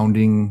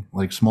surrounding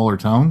like smaller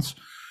towns.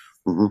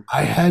 Mm-hmm.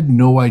 I had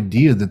no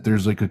idea that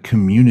there's like a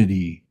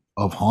community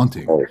of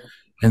haunting Oh.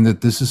 and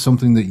that this is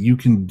something that you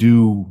can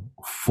do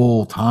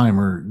full time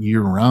or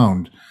year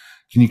round.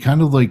 Can you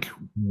kind of like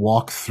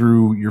walk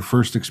through your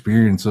first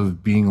experience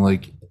of being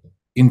like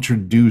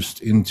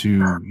introduced into,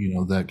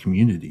 that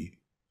community?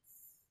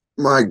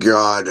 My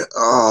God.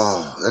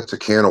 Oh, that's a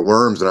can of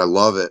worms and I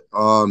love it.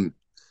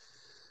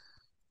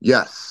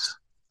 Yes.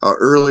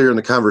 Earlier in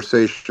the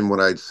conversation, when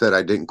I said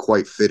I didn't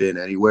quite fit in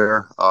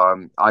anywhere,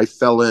 I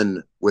fell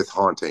in with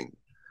haunting.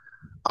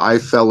 I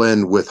fell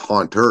in with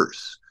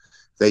haunters.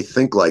 They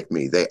think like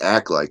me. They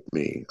act like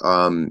me.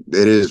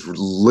 It is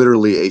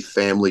literally a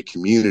family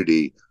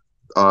community.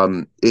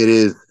 It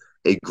is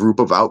a group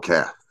of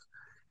outcasts.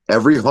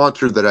 Every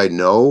haunter that I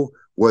know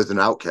was an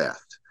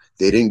outcast.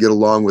 They didn't get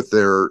along with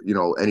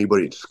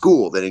anybody in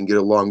school. They didn't get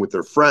along with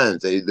their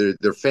friends.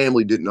 Their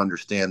family didn't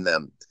understand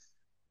them.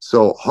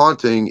 So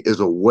haunting is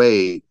a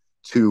way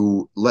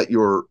to let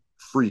your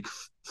freak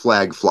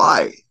flag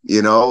fly,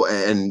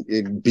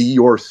 and be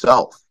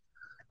yourself.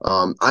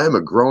 I am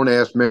a grown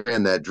ass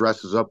man that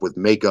dresses up with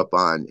makeup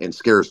on and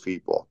scares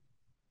people.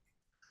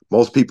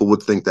 Most people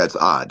would think that's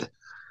odd,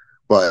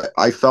 but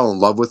I fell in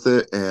love with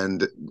it,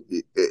 and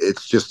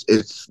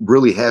it's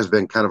really has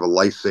been kind of a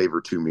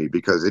lifesaver to me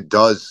because it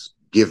does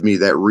give me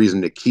that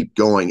reason to keep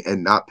going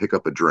and not pick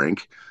up a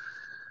drink.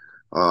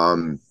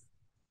 Um,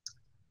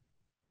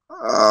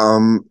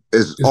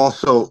 is Is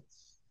also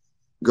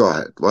go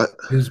ahead. What?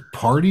 is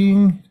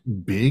partying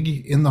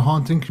big in the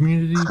haunting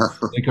community?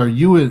 Like, are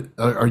you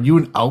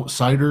an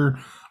outsider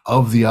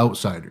of the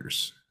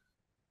outsiders?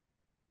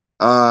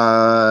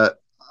 uh,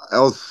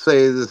 I'll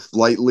say this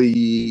lightly.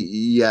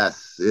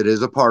 Yes, it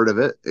is a part of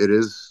it. It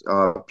is.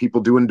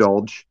 People do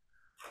indulge.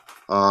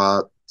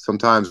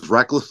 Sometimes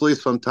recklessly,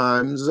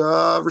 sometimes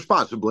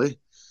responsibly.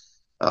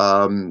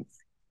 Um,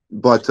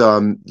 but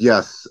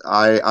yes,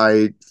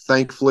 I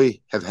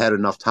thankfully have had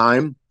enough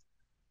time.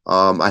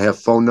 I have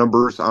phone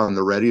numbers on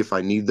the ready if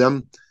I need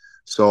them,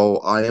 so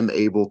I am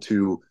able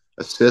to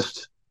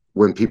assist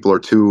when people are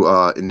too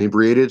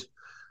inebriated.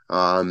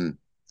 Um,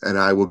 and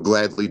I will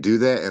gladly do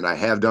that, and I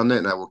have done that,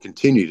 and I will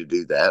continue to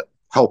do that.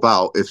 Help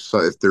out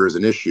if there is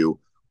an issue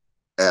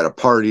at a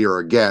party or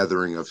a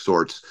gathering of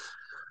sorts.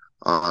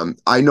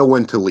 I know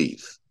when to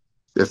leave,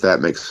 if that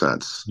makes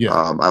sense. Yeah.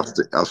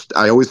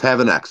 I always have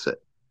an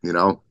exit, you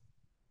know,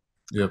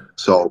 Yep.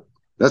 so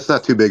that's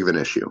not too big of an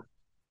issue.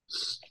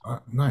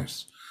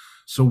 Nice.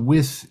 So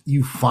with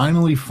you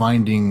finally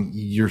finding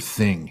your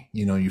thing,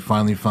 you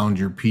finally found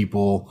your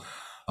people,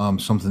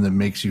 something that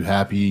makes you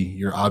happy.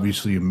 You're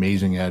obviously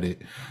amazing at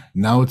it.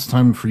 Now it's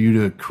time for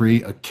you to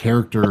create a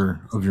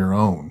character of your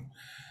own.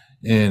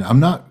 And I'm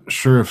not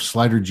sure if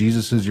Slider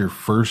Jesus is your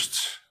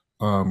first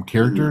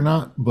character or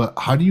not, but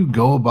how do you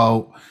go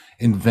about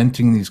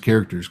inventing these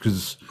characters?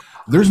 Because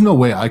there's no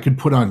way I could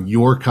put on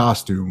your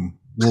costume,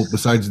 well,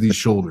 besides these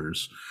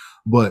shoulders,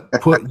 but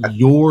put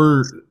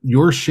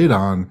your shit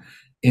on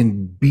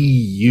and be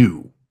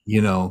you.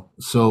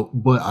 So,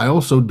 but I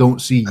also don't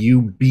see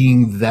you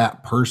being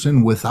that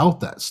person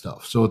without that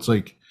stuff. So it's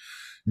like,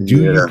 do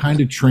you Yeah.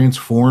 kind of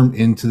transform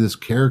into this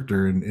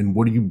character, and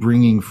what are you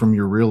bringing from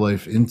your real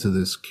life into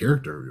this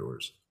character of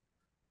yours?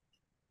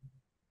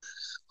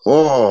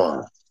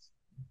 Oh,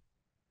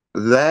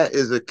 that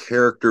is a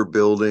character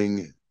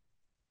building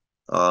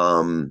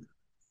um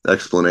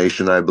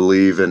explanation, I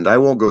believe, and I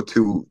won't go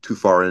too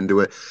far into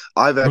it.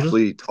 I've Okay.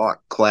 actually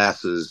taught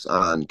classes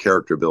on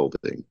character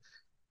building,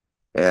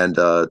 and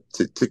to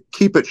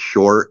keep it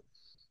short,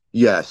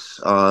 yes,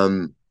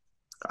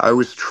 I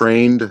was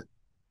trained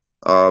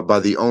by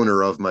the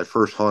owner of my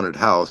first haunted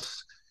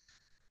house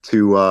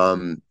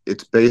to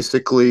it's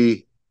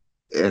basically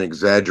an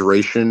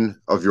exaggeration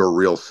of your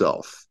real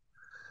self.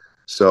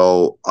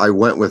 So I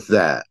went with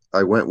that.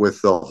 I went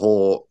with the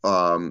whole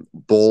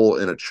bull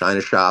in a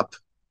china shop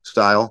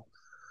style.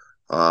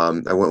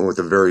 I went with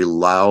a very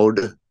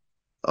loud,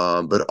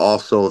 but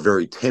also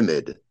very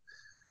timid.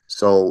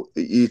 So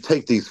you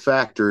take these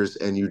factors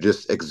and you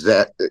just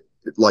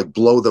like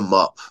blow them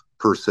up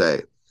per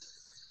se.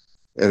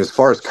 And as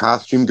far as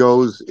costume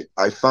goes,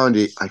 I find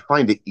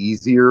it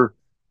easier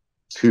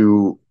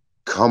to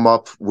come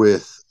up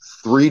with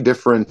three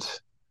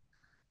different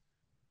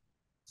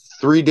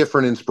three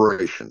different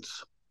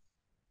inspirations.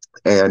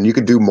 And you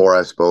could do more,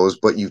 I suppose,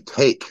 but you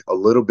take a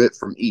little bit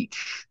from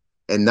each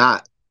and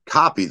not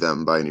copy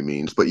them by any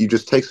means, but you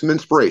just take some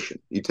inspiration.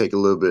 You take a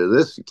little bit of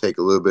this, you take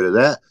a little bit of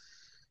that,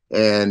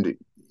 and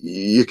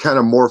you kind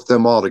of morph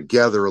them all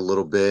together a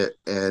little bit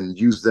and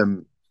use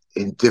them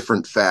in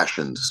different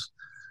fashions.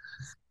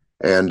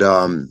 And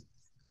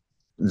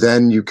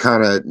then you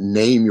kind of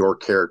name your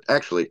character.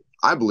 Actually,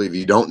 I believe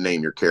you don't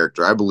name your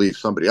character. I believe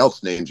somebody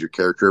else names your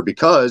character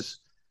because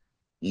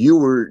you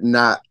were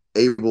not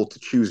able to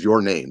choose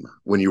your name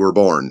when you were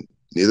born.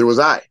 Neither was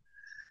I.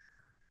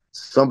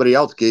 Somebody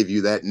else gave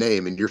you that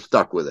name and you're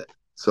stuck with it.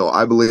 So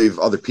I believe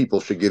other people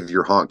should give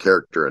your haunt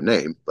character a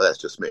name, but that's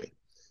just me.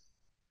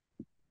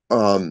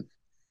 Um,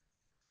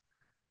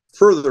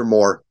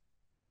 Furthermore,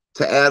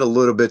 to add a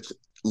little bit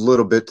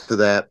to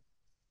that,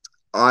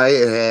 I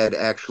had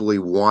actually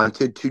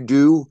wanted to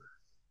do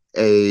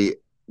a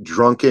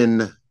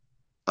drunken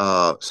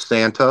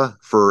Santa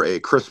for a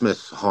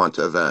Christmas haunt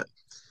event,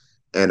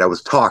 and I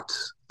was talked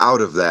out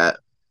of that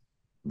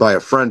by a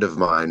friend of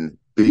mine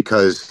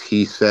because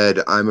he said,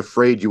 "I'm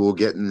afraid you will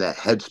get in that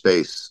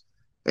headspace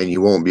and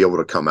you won't be able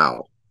to come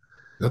out."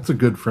 That's a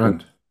good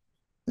friend.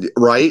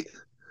 Right?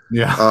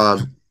 Yeah.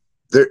 Um,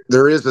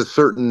 there is a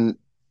certain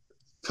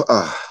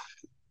uh,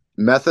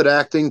 method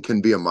acting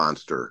can be a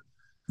monster.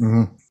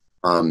 Hmm.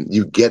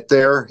 You get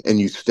there and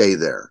you stay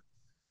there,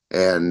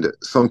 and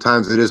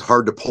sometimes it is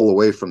hard to pull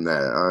away from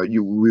that.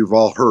 We've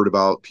all heard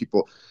about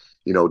people,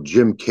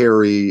 Jim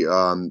Carrey,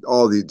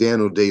 all the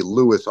Daniel Day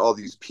Lewis, all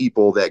these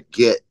people that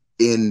get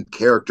in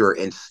character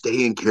and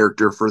stay in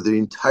character for the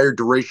entire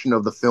duration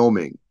of the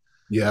filming.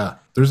 Yeah.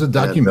 There's a And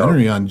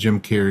documentary on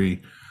Jim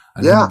Carrey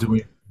and him yeah,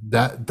 doing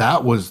that.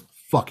 That was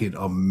fucking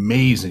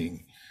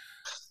amazing.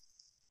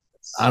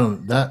 I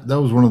don't that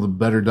was one of the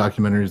better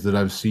documentaries that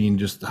I've seen,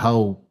 just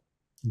how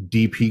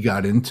deep he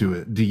got into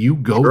it. Do you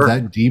go sure.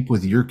 that deep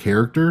with your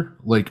character?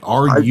 Like,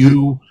 are I do.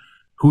 you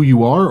who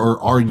you are,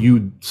 or are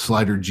you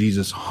Slider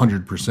Jesus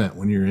 100%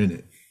 when you're in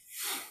it?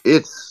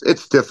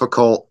 It's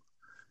difficult.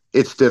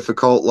 It's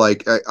difficult.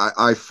 Like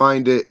I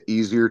find it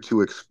easier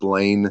to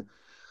explain.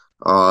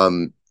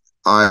 Um,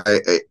 I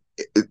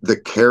the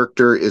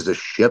character is a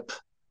ship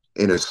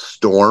in a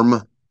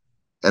storm,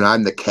 and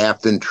I'm the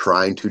captain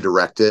trying to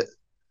direct it.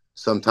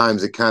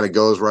 Sometimes it kind of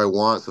goes where I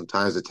want.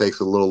 Sometimes it takes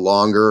a little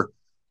longer,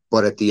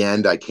 but at the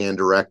end I can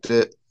direct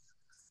it.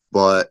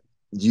 But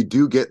you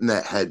do get in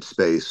that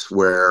headspace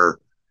where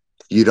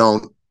you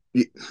don't.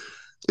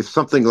 If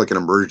something like an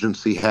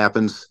emergency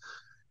happens,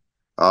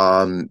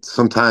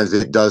 sometimes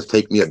it does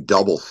take me a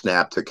double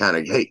snap to kind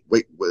of, hey,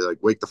 like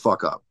wake the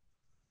fuck up.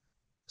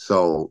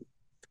 So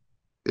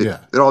Yeah.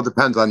 it all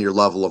depends on your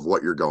level of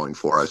what you're going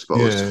for, I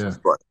suppose. Yeah.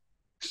 But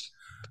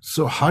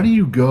So how do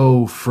you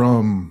go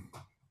from,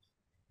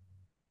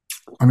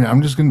 I mean,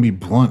 I'm just going to be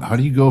blunt. How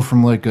do you go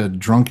from like a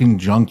drunken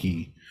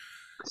junkie?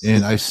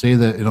 And I say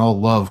that in all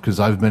love because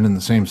I've been in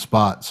the same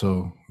spot.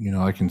 So,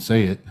 I can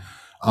say it.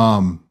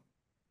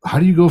 How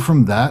do you go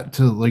from that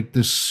to like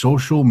this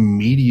social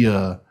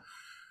media,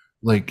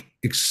 like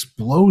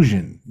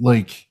explosion?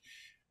 Like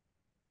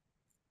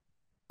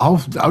I'll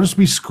just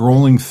be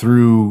scrolling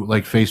through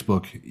like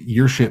Facebook,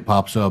 your shit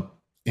pops up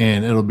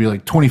and it'll be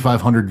like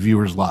 2,500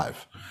 viewers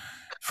live.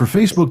 For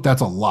Facebook,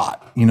 that's a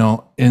lot,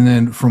 And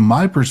then from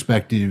my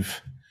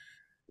perspective,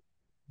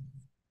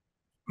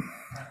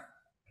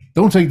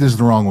 don't take this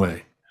the wrong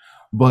way,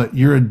 but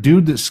you're a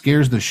dude that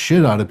scares the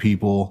shit out of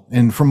people.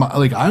 And from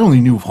like, I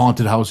only knew of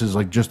haunted houses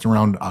like just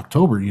around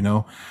October,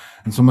 And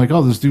so I'm like,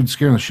 oh, this dude's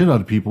scaring the shit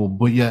out of people.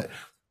 But yet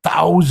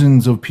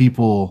thousands of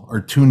people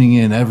are tuning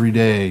in every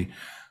day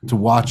to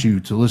watch you,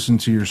 to listen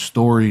to your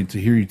story, to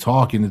hear you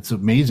talk. And it's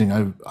amazing.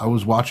 I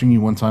was watching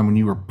you one time when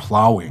you were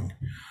plowing,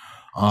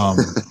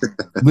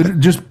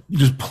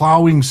 just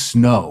plowing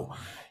snow,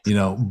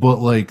 but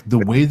like the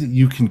way that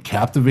you can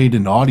captivate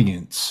an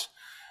audience,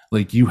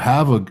 like you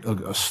have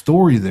a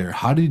story there.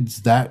 How did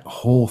that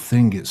whole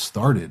thing get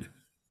started?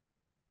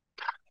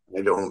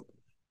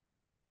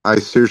 I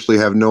seriously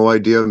have no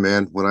idea,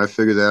 man. When I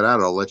figure that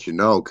out, I'll let you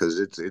know because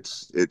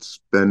it's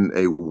been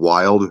a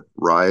wild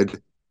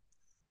ride.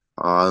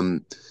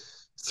 Um,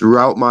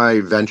 Throughout my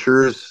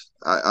ventures,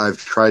 I've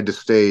tried to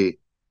stay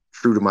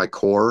true to my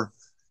core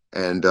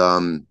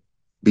and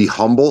be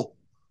humble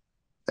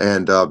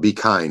and be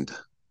kind.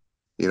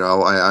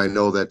 I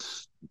know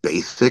that's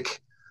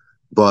basic,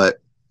 but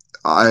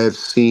I have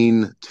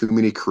seen too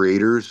many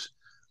creators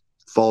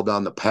fall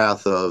down the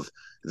path of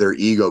their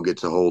ego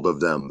gets a hold of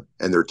them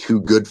and they're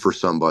too good for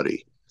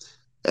somebody.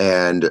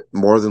 And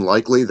more than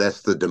likely,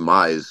 that's the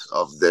demise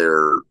of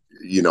their,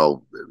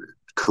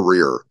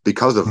 career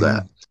because of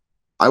that.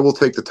 I will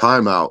take the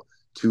time out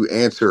to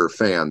answer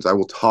fans. I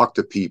will talk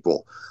to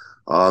people.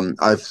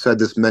 I've said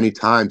this many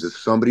times. If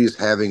somebody is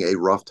having a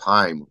rough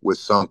time with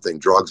something,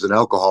 drugs and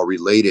alcohol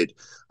related,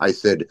 I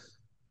said,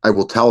 I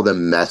will tell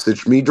them,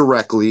 message me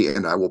directly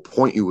and I will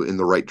point you in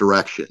the right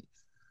direction.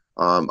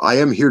 I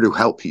am here to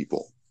help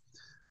people.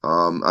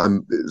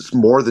 It's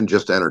more than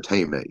just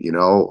entertainment,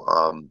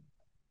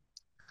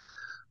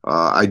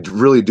 I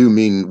really do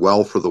mean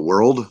well for the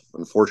world.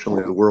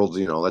 Unfortunately, the world's,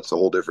 that's a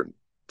whole different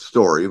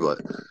story, but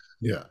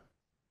yeah.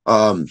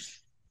 Where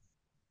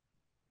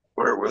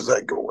was I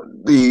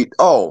going?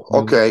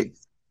 Okay.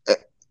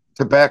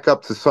 To back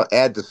up to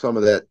add to some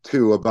of that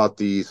too about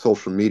the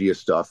social media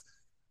stuff.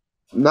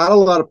 Not a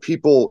lot of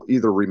people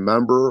either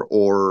remember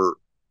or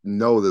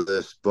know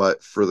this,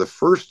 but for the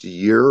first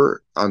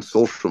year on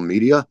social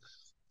media,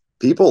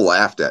 people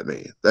laughed at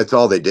me. That's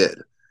all they did.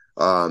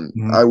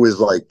 I was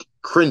like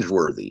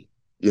cringeworthy,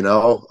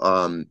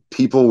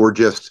 people were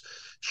just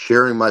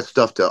sharing my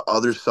stuff to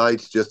other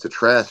sites just to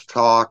trash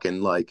talk.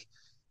 And like,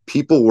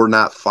 people were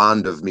not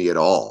fond of me at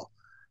all.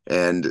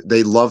 And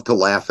they love to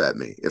laugh at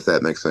me, if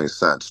that makes any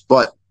sense.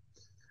 But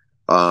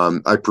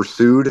I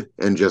pursued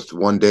and just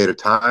one day at a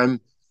time,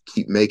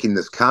 keep making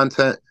this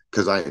content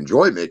because I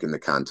enjoy making the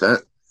content.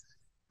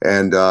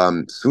 And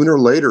sooner or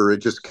later, it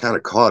just kind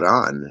of caught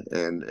on.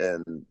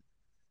 And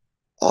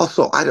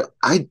also, I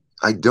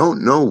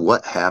don't know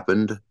what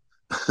happened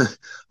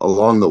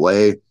along the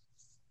way.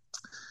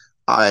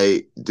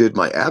 I did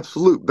my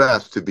absolute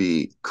best to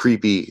be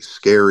creepy,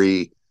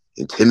 scary,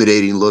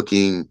 intimidating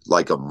looking,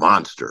 like a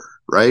monster,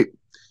 right?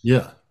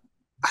 Yeah.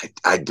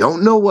 I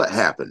don't know what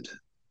happened,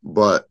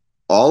 but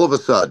all of a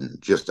sudden,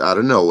 just out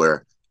of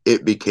nowhere,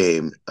 it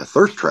became a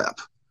thirst trap.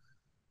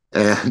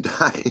 And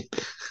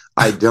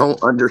I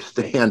don't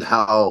understand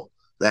how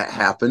that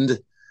happened.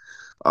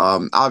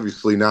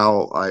 Obviously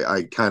now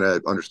I kind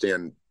of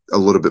understand a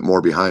little bit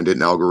more behind it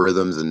and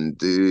algorithms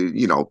and,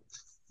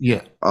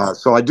 Yeah.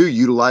 So I do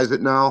utilize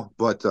it now,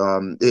 but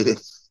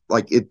it's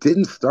like, it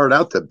didn't start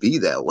out to be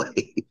that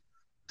way.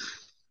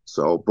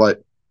 So,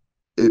 but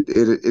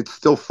it's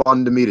still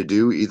fun to me to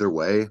do either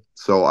way.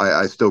 So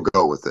I still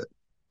go with it.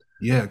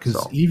 Yeah.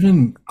 Cause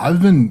even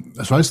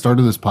so I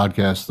started this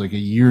podcast like a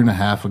year and a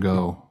half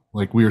ago,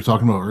 like we were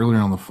talking about earlier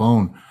on the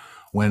phone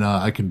when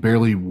I could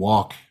barely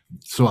walk.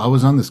 So I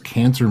was on this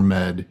cancer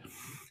med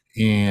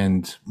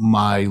and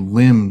my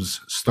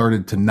limbs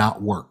started to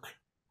not work.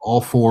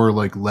 All four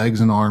like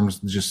legs and arms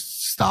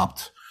just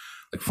stopped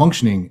like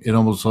functioning. It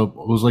almost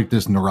was like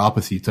this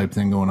neuropathy type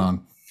thing going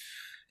on.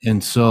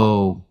 And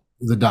so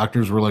the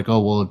doctors were like, oh,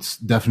 well, it's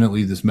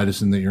definitely this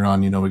medicine that you're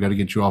on. You know, we got to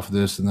get you off of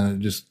this. And then it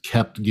just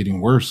kept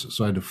getting worse.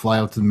 So I had to fly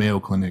out to the Mayo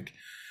Clinic.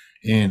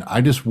 And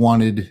I just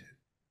wanted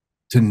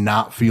to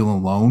not feel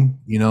alone,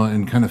 you know,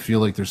 and kind of feel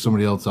like there's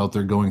somebody else out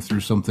there going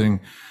through something.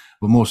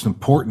 But most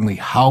importantly,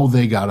 how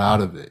they got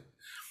out of it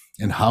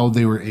and how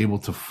they were able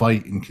to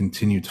fight and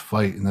continue to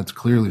fight. And that's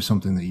clearly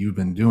something that you've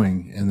been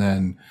doing. And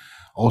then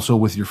also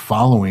with your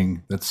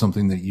following, that's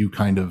something that you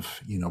kind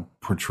of, you know,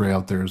 portray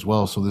out there as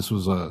well. So this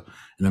was an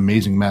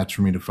amazing match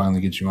for me to finally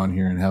get you on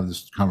here and have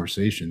this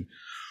conversation.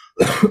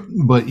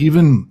 But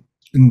even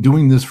in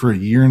doing this for a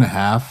year and a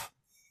half,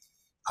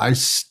 I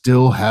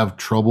still have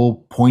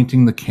trouble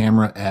pointing the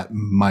camera at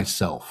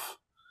myself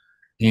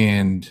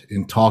and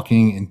in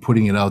talking and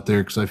putting it out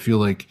there, because I feel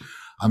like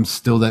I'm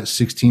still that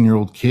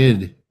 16-year-old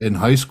kid in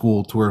high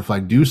school, to where if I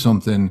do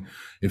something,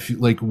 if you,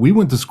 like, we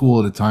went to school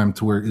at a time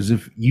to where as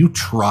if you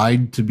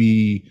tried to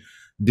be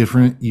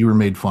different, you were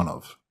made fun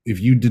of.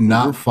 If you did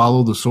not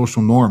follow the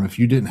social norm, if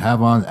you didn't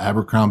have on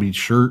Abercrombie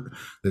shirt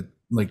that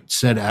like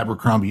said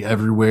Abercrombie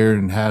everywhere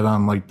and had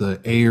on like the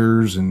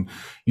Ayers and,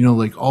 you know,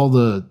 like all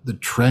the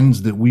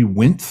trends that we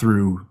went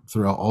through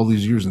throughout all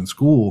these years in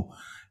school,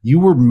 you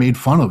were made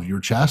fun of, you were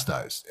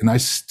chastised. And I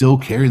still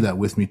carry that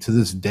with me to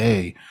this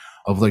day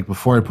of like,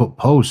 before I put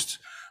posts,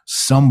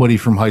 somebody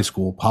from high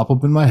school pop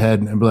up in my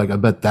head and be like, I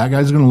bet that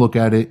guy's going to look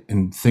at it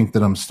and think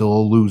that I'm still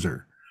a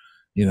loser.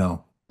 You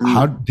know,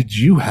 how did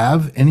you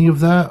have any of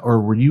that, or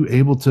were you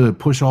able to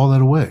push all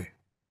that away?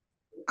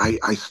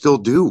 I still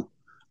do.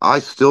 I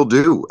still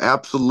do.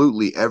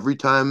 Absolutely. Every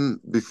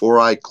time before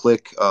I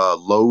click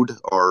load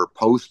or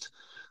post,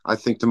 I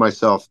think to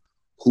myself,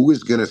 who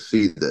is going to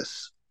see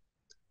this?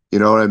 You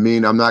know what I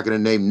mean? I'm not going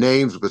to name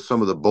names, but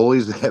some of the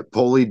bullies that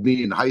bullied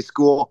me in high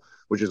school,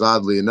 which is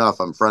oddly enough,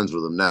 I'm friends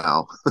with them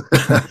now.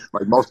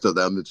 Like most of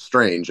them, it's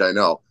strange, I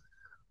know.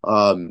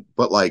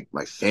 But like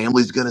my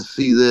family's going to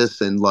see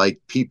this, and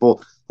like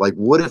people, like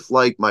what if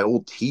like my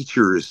old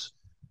teachers,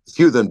 a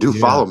few of them do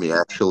Yeah. follow me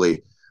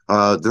actually.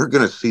 They're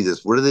going to see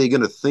this. What are they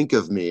going to think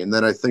of me? And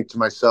then I think to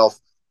myself,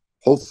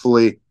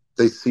 hopefully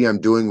they see I'm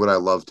doing what I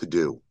love to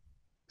do.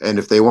 And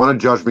if they want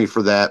to judge me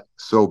for that,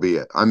 so be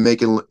it. I'm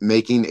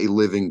making a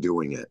living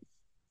doing it.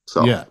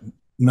 So Yeah.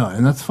 No,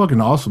 and that's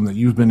fucking awesome that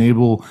you've been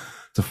able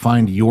to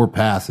find your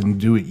path and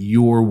do it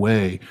your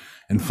way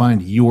and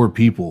find your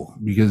people,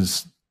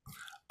 because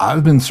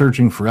I've been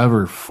searching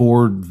forever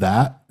for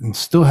that and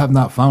still have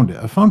not found it.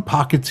 I found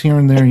pockets here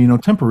and there, you know,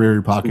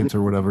 temporary pockets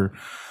or whatever,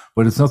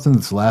 but it's nothing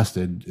that's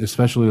lasted,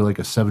 especially like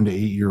a 7 to 8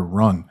 year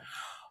run.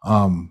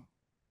 Um,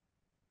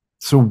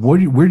 so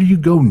where do you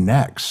go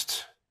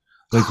next?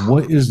 Like,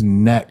 what is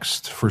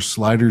next for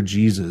Slider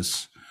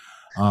Jesus?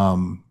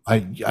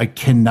 I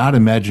cannot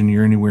imagine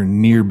you're anywhere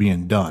near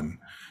being done.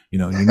 You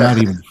know, you're not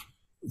even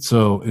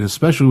so,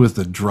 especially with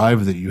the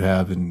drive that you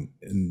have, and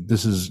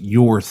this is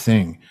your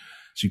thing,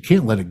 so you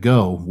can't let it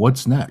go.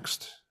 What's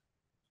next?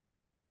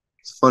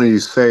 it's funny you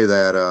say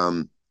that.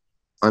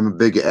 I'm a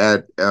big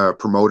ad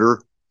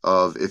promoter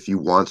of if you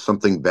want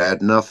something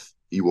bad enough,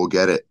 you will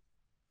get it.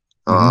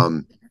 Mm-hmm.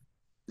 Um,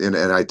 and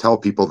I tell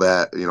people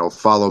that, you know,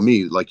 follow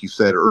me. Like you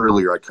said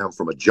earlier, I come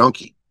from a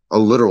junkie, a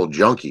literal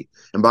junkie.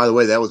 And by the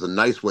way, that was a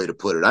nice way to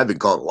put it. I've been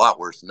called a lot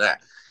worse than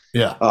that.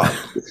 Yeah.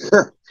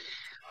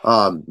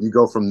 Uh, you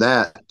go from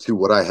that to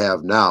what I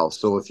have now.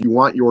 So if you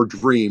want your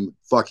dream,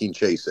 fucking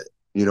chase it.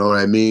 You know what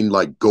I mean?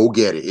 Like, go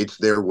get it. It's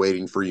there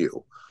waiting for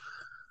you.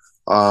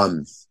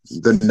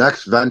 The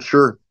next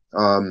venture,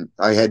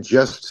 I had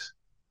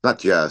not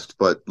just,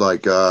 but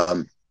like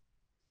about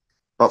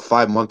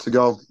 5 months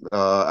ago,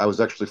 I was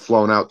actually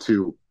flown out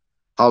to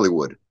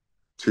Hollywood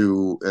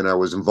and I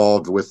was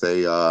involved with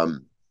a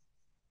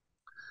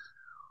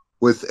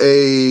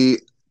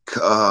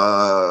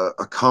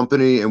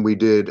company, and we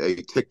did a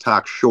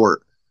TikTok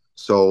short.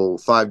 So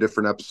 5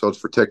 different episodes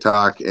for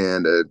TikTok,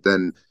 and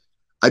then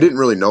I didn't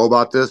really know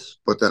about this,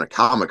 but then a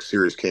comic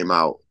series came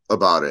out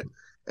about it,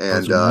 I was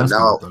and going to ask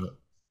now, about that.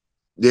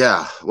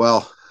 yeah,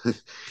 well,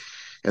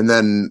 and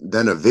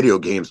then a video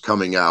game's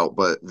coming out,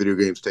 but video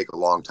games take a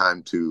long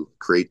time to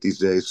create these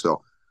days.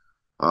 So,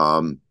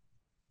 um,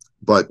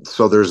 but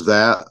so there's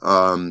that.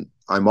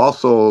 I'm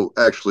also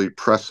actually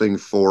pressing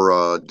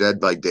for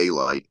Dead by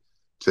Daylight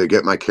to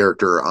get my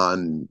character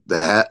on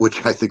that,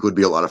 which I think would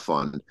be a lot of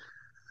fun.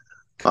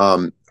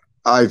 Um,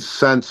 I've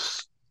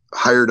since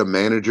hired a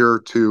manager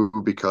too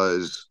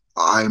because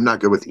I'm not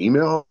good with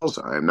emails.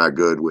 I'm not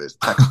good with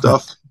tech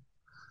stuff.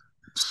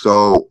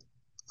 So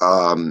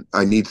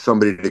I need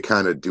somebody to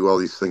kind of do all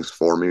these things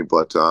for me.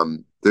 But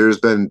there's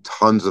been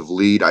tons of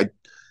lead. I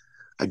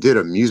did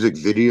a music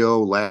video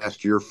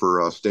last year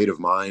for State of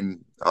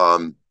Mind.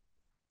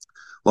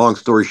 Long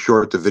story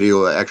short, the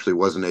video actually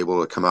wasn't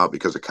able to come out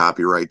because of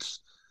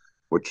copyrights,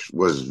 which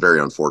was very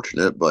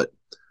unfortunate.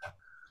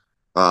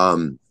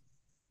 Um,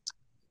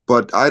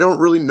 but I don't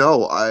really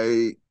know.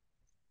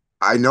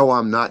 I know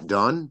I'm not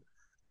done,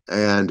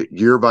 and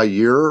year by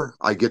year,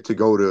 I get to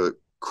go to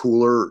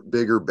cooler,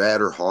 bigger,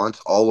 badder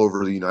haunts all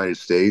over the United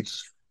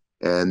States.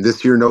 And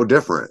this year, no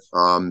different.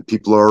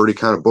 People are already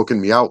kind of booking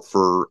me out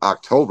for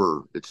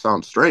October. It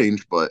sounds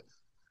strange, but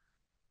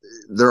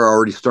they're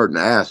already starting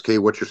to ask, "Hey,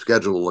 what's your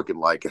schedule looking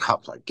like?" And I'm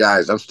like,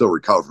 "Guys, I'm still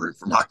recovering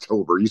from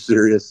October. Are you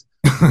serious?"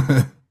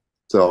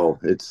 So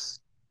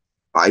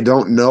I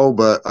don't know,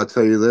 but I'll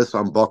tell you this: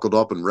 I'm buckled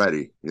up and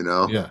ready.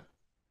 Yeah.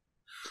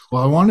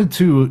 Well, I wanted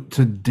to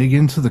dig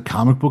into the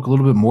comic book a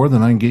little bit more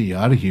than I can get you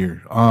out of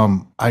here.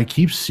 I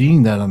keep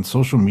seeing that on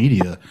social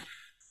media.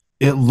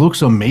 It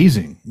looks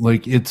amazing.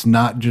 Like it's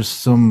not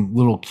just some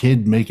little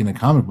kid making a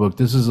comic book.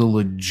 This is a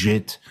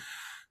legit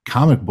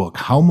comic book.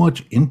 How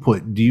much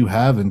input do you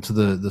have into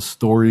the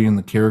story and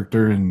the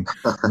character and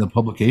the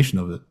publication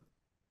of it?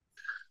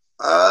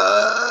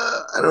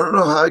 I don't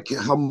know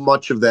how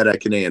much of that I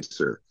can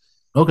answer.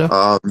 Okay.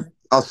 Um,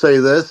 I'll say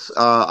this: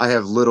 I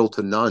have little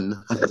to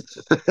none,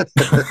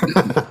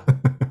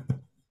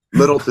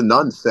 little to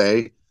none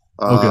say.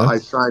 Okay.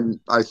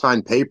 I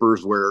sign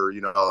papers where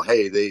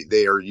hey,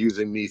 they are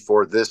using me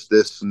for this,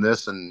 and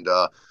this, and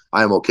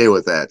I am okay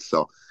with that.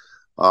 So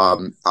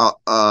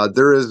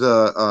there is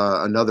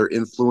another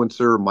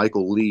influencer,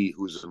 Michael Lee,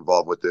 who's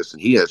involved with this,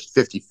 and he has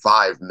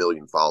 55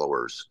 million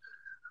followers.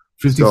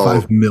 So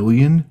 55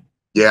 million?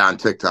 yeah, on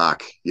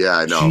TikTok. Yeah,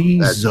 I know.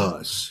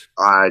 Jesus.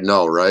 I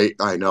know, right?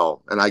 I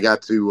know. And I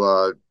got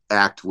to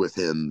act with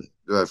him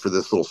for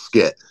this little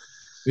skit.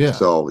 Yeah.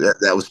 So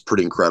that was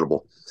pretty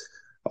incredible.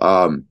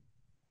 Um,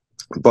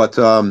 but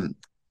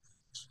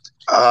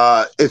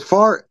as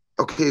far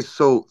okay,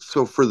 so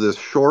for the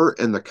short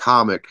and the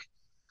comic,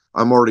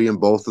 I'm already in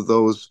both of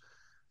those.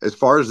 As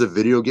far as the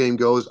video game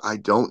goes, I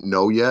don't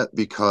know yet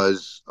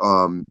because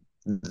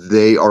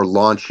they are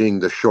launching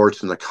the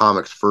shorts and the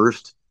comics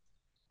first,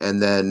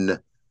 and then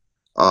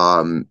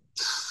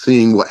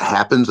seeing what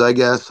happens. I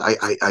guess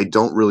I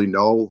don't really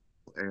know,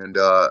 and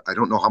I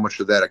don't know how much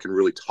of that I can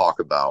really talk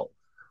about.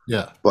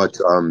 Yeah. But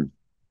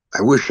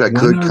I wish I When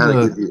could are kind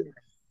of give the you.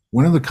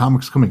 when are the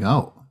comics coming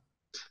out?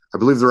 I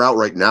believe they're out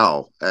right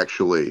now,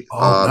 actually.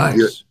 Oh,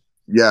 nice.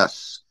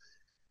 Yes,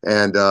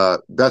 and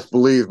best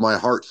believe my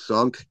heart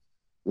sunk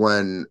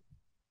when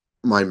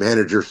my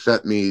manager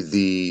sent me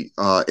the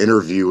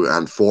interview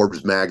on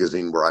Forbes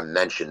magazine where I'm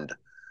mentioned,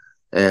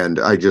 and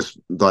I just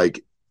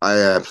like I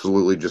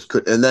absolutely just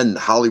could. And then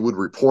Hollywood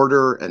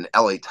Reporter and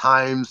LA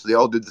Times, they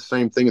all did the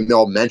same thing, and they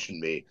all mentioned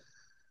me.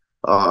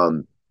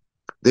 Um,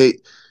 they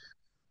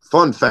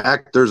Fun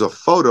fact: there's a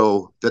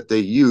photo that they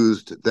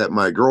used that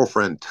my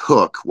girlfriend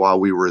took while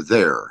we were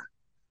there.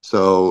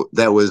 So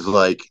that was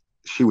like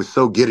she was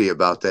so giddy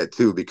about that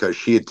too because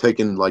she had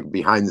taken like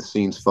behind the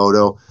scenes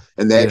photo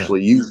and they Yeah.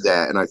 actually used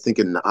that. And I think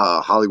in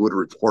Hollywood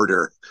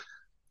Reporter,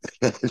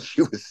 and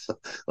she was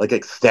like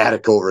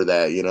ecstatic over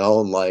that,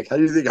 and like, how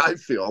do you think I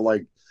feel? I'm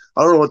like,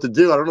 I don't know what to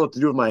do. I don't know what to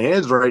do with my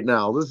hands right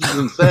now. This is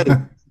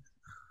insane.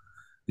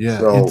 Yeah,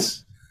 So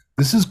it's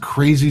this is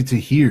crazy to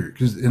hear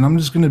because and I'm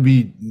just going to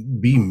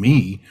be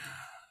me.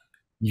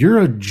 You're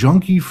a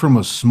junkie from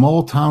a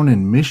small town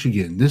in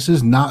Michigan. This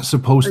is not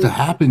supposed to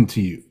happen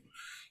to you.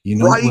 You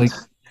know, right, like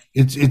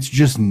it's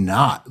just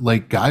not.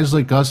 Like guys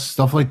like us,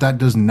 stuff like that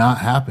does not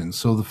happen.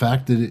 So the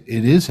fact that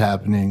it is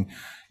happening,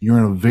 you're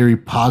in a very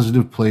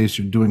positive place,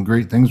 you're doing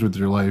great things with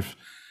your life,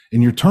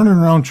 and you're turning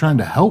around trying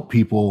to help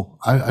people.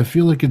 I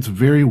feel like it's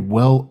very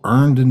well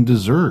earned and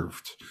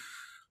deserved.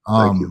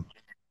 thank you. Um,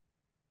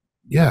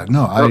 yeah,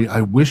 no,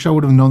 I wish I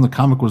would have known the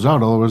comic was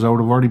out, otherwise I would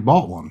have already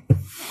bought one.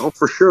 Oh,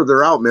 for sure,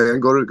 they're out, man.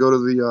 Go to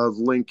the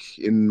link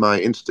in my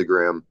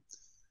Instagram.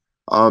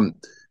 Um,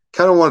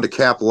 Kind of wanted to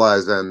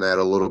capitalize on that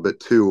a little bit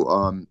too.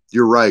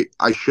 You're right.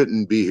 I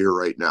shouldn't be here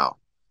right now.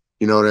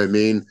 You know what I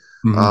mean?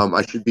 Mhm.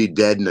 I should be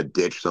dead in a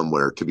ditch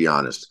somewhere, to be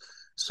honest.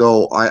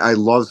 So I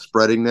love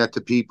spreading that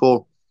to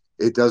people.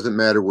 It doesn't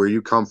matter where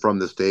you come from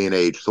this day and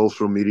age.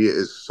 Social media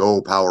is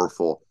so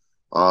powerful.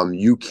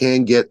 You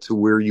can get to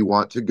where you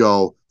want to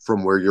go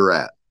from where you're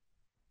at.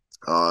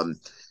 Um,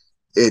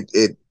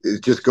 it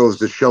just goes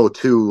to show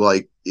too,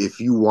 like if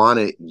you want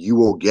it you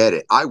will get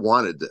it. I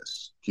wanted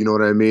this, you know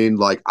what I mean?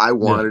 Like I Yeah.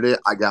 wanted it.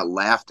 I got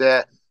laughed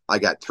at, I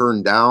got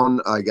turned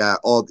down, I got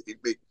all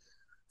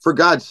for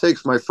God's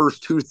sakes, my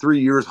first 2 3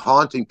 years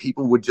haunting,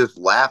 people would just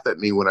laugh at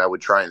me when I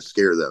would try and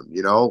scare them,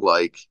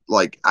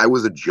 like I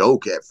was a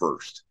joke at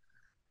first.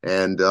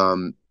 And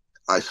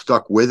I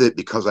stuck with it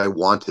because I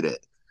wanted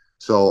it.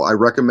 So I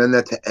recommend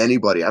that to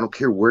anybody. I don't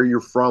care where you're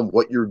from,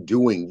 what you're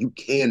doing. You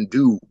can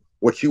do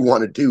what you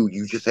want to do.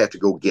 You just have to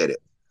go get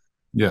it.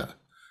 Yeah.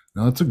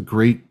 No, that's a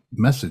great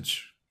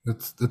message.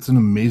 That's an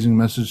amazing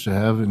message to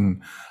have,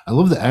 and I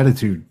love the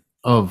attitude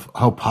of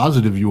how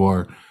positive you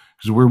are.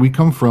 Because where we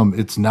come from,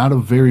 it's not a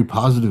very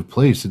positive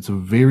place. It's a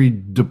very So,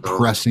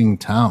 depressing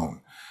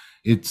town.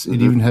 It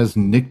mhm, even has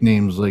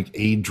nicknames like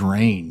a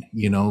drain.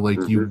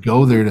 Like you mhm.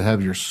 go there to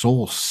have your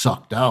soul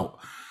sucked out.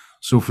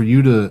 So for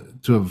you to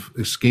have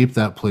escaped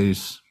that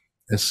place,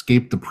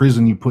 escaped the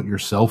prison you put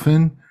yourself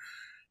in,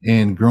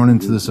 and grown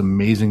into this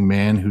amazing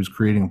man who's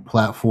creating a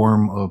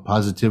platform of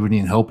positivity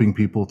and helping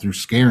people through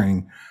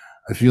scaring.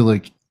 I feel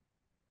like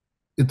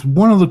it's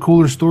one of the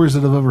cooler stories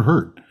that I've ever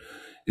heard.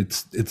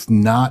 It's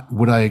not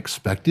what I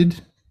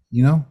expected,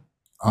 you know?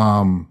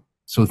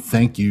 So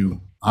thank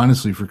you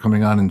honestly for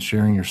coming on and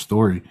sharing your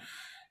story.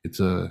 It's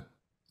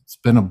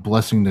been a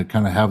blessing to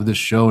kind of have this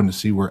show and to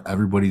see where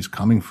everybody's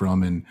coming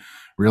from and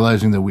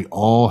realizing that we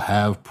all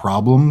have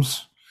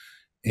problems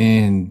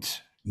and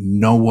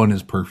no one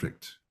is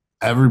perfect.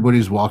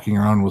 Everybody's walking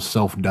around with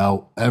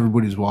self-doubt.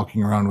 Everybody's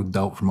walking around with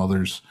doubt from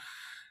others.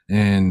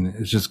 And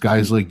it's just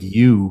guys like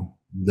you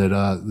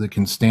that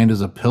can stand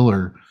as a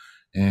pillar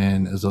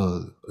and as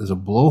a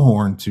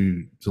blowhorn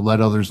to let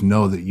others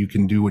know that you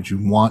can do what you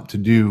want to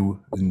do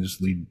and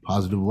just lead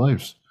positive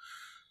lives.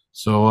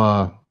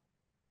 So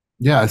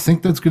yeah, I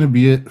think that's going to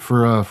be it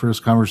for this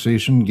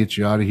conversation. Get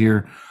you out of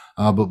here.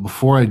 But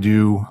before I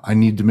do, I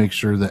need to make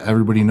sure that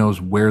everybody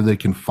knows where they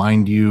can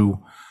find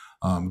you,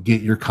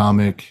 get your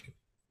comic,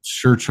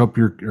 check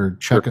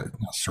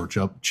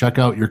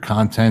out your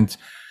content,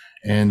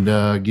 and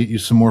get you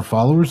some more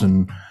followers,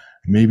 and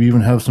maybe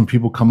even have some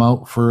people come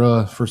out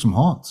for some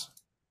haunts.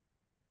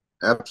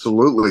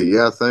 Absolutely.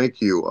 Yeah.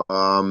 Thank you.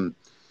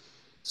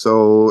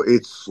 So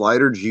it's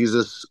Slider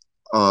Jesus,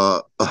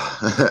 all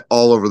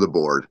over the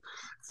board.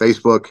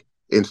 Facebook,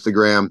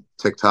 Instagram,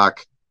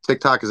 TikTok.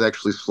 TikTok is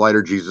actually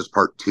Slider Jesus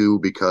Part 2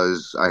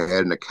 because I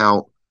had an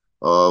account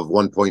of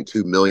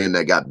 1.2 million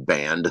that got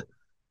banned.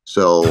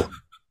 So,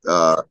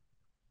 yeah,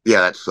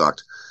 that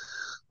sucked.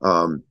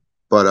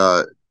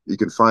 But you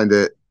can find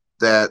it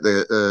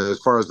as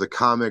far as the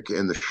comic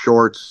and the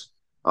shorts,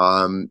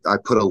 I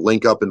put a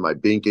link up in my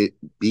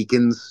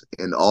beacons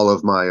and all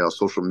of my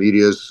social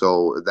medias,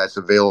 so that's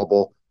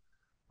available.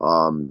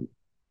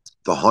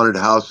 The haunted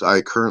house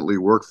I currently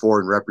work for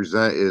and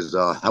represent is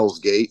Hell's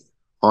Gate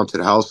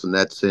Haunted House, and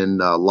that's in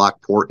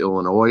Lockport,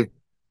 Illinois.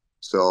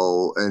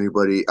 So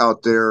anybody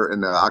out there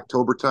in the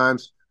October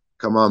times,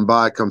 come on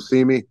by, come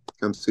see me,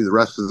 come see the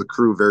rest of the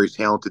crew. Very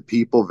talented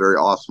people, very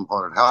awesome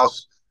haunted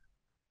house.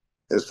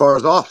 As far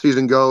as off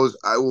season goes,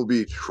 I will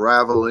be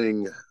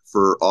traveling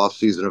for off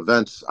season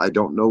events. I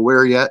don't know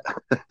where yet,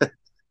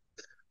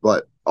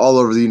 but all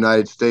over the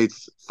United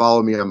States.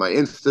 Follow me on my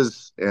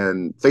Instas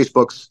and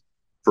Facebooks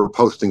for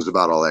postings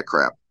about all that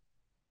crap.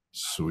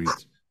 Sweet.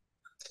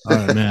 All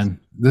right, man.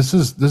 This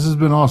has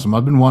been awesome.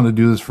 I've been wanting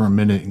to do this for a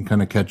minute and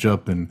kind of catch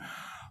up, and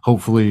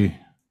hopefully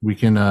we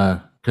can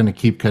kind of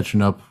keep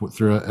catching up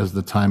through it as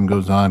the time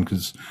goes on,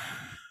 because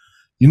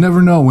you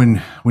never know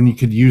when you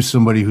could use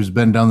somebody who's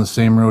been down the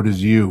same road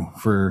as you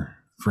for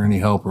any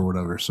help or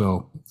whatever.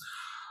 So,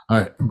 all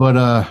right.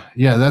 But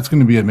yeah, that's going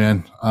to be it,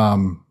 man.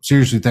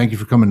 Seriously, thank you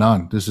for coming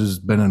on. This has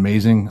been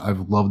amazing.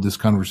 I've loved this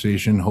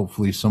conversation.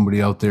 Hopefully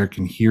somebody out there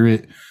can hear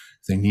it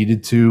if they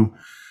needed to.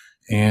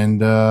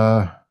 And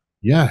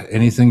yeah,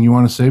 anything you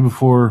want to say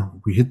before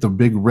we hit the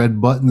big red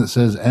button that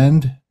says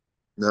end?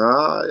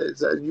 No,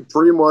 you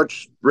pretty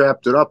much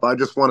wrapped it up. I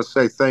just want to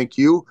say thank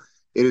you.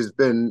 It has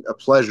been a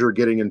pleasure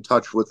getting in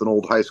touch with an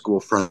old high school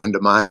friend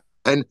of mine.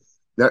 Going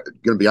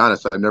to be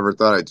honest, I never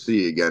thought I'd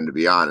see you again, to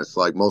be honest,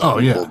 like most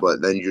people, yeah.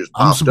 But then you just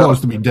I'm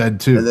supposed to be dead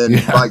too. And then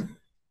like,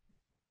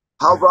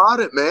 how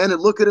about it, man?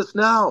 And look at us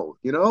now,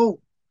 you know?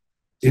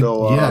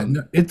 So yeah,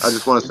 I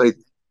just want to say.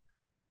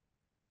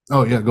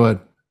 Oh, yeah, go ahead.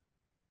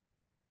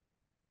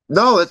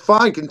 No, that's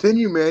fine.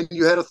 Continue, man.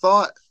 You had a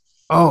thought.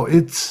 Oh,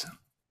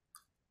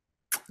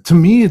 to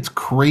me, it's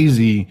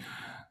crazy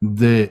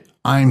that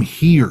I'm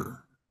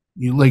here.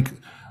 Like,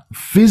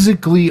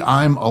 physically,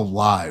 I'm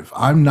alive.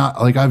 I'm not,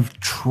 like, I've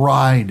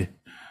tried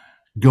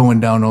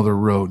going down other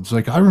roads.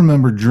 Like, I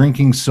remember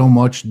drinking so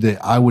much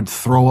that I would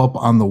throw up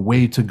on the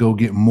way to go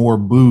get more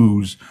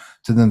booze,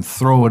 to then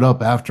throw it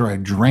up after I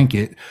drank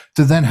it,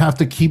 to then have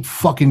to keep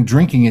fucking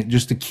drinking it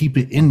just to keep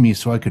it in me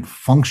so I could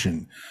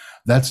function.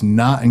 That's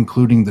not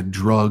including the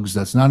drugs.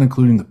 That's not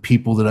including the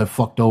people that I've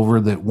fucked over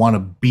that want to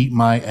beat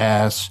my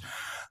ass,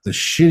 the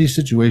shitty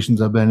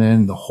situations I've been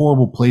in, the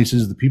horrible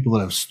places, the people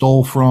that I've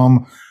stole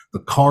from,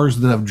 the cars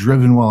that I've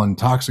driven while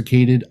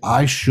intoxicated.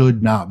 I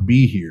should not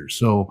be here.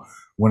 So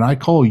when I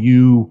call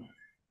you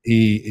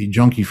a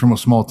junkie from a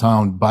small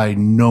town, by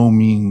no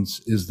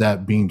means is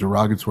that being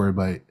derogatory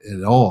by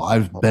at all.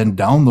 I've been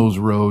down those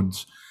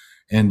roads.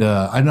 And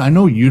I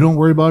know you don't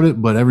worry about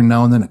it, but every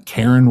now and then a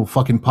Karen will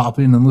fucking pop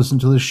in and listen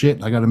to this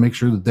shit. I got to make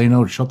sure that they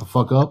know to shut the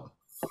fuck up.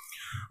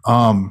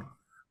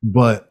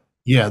 But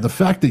yeah, the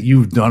fact that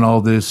you've done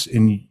all this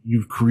and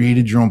you've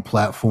created your own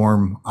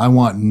platform, I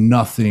want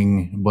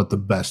nothing but the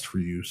best for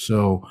you.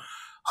 So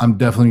I'm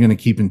definitely going to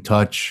keep in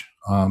touch,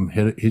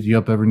 hit you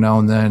up every now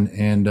and then.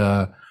 And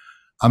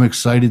I'm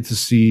excited to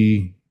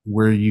see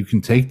where you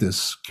can take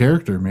this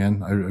character,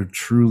 man. I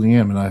truly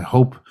am. And I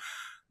hope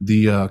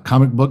the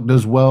comic book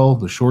does well,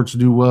 the shorts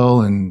do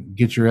well, and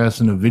get your ass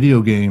in a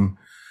video game.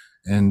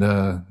 And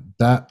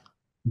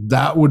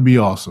that would be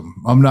awesome.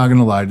 I'm not going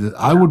to lie.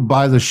 I would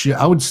buy the shit.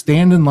 I would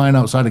stand in line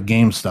outside of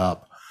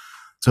GameStop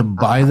to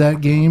buy that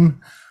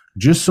game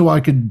just so I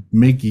could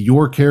make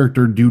your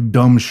character do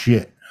dumb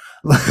shit.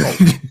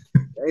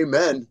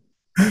 Amen.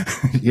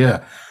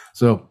 Yeah.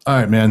 So, all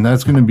right, man,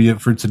 that's going to be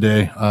it for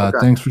today. Okay.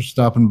 Thanks for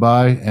stopping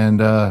by, and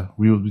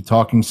we will be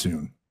talking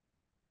soon.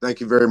 Thank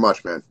you very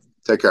much, man.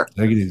 Take care.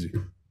 Take it easy.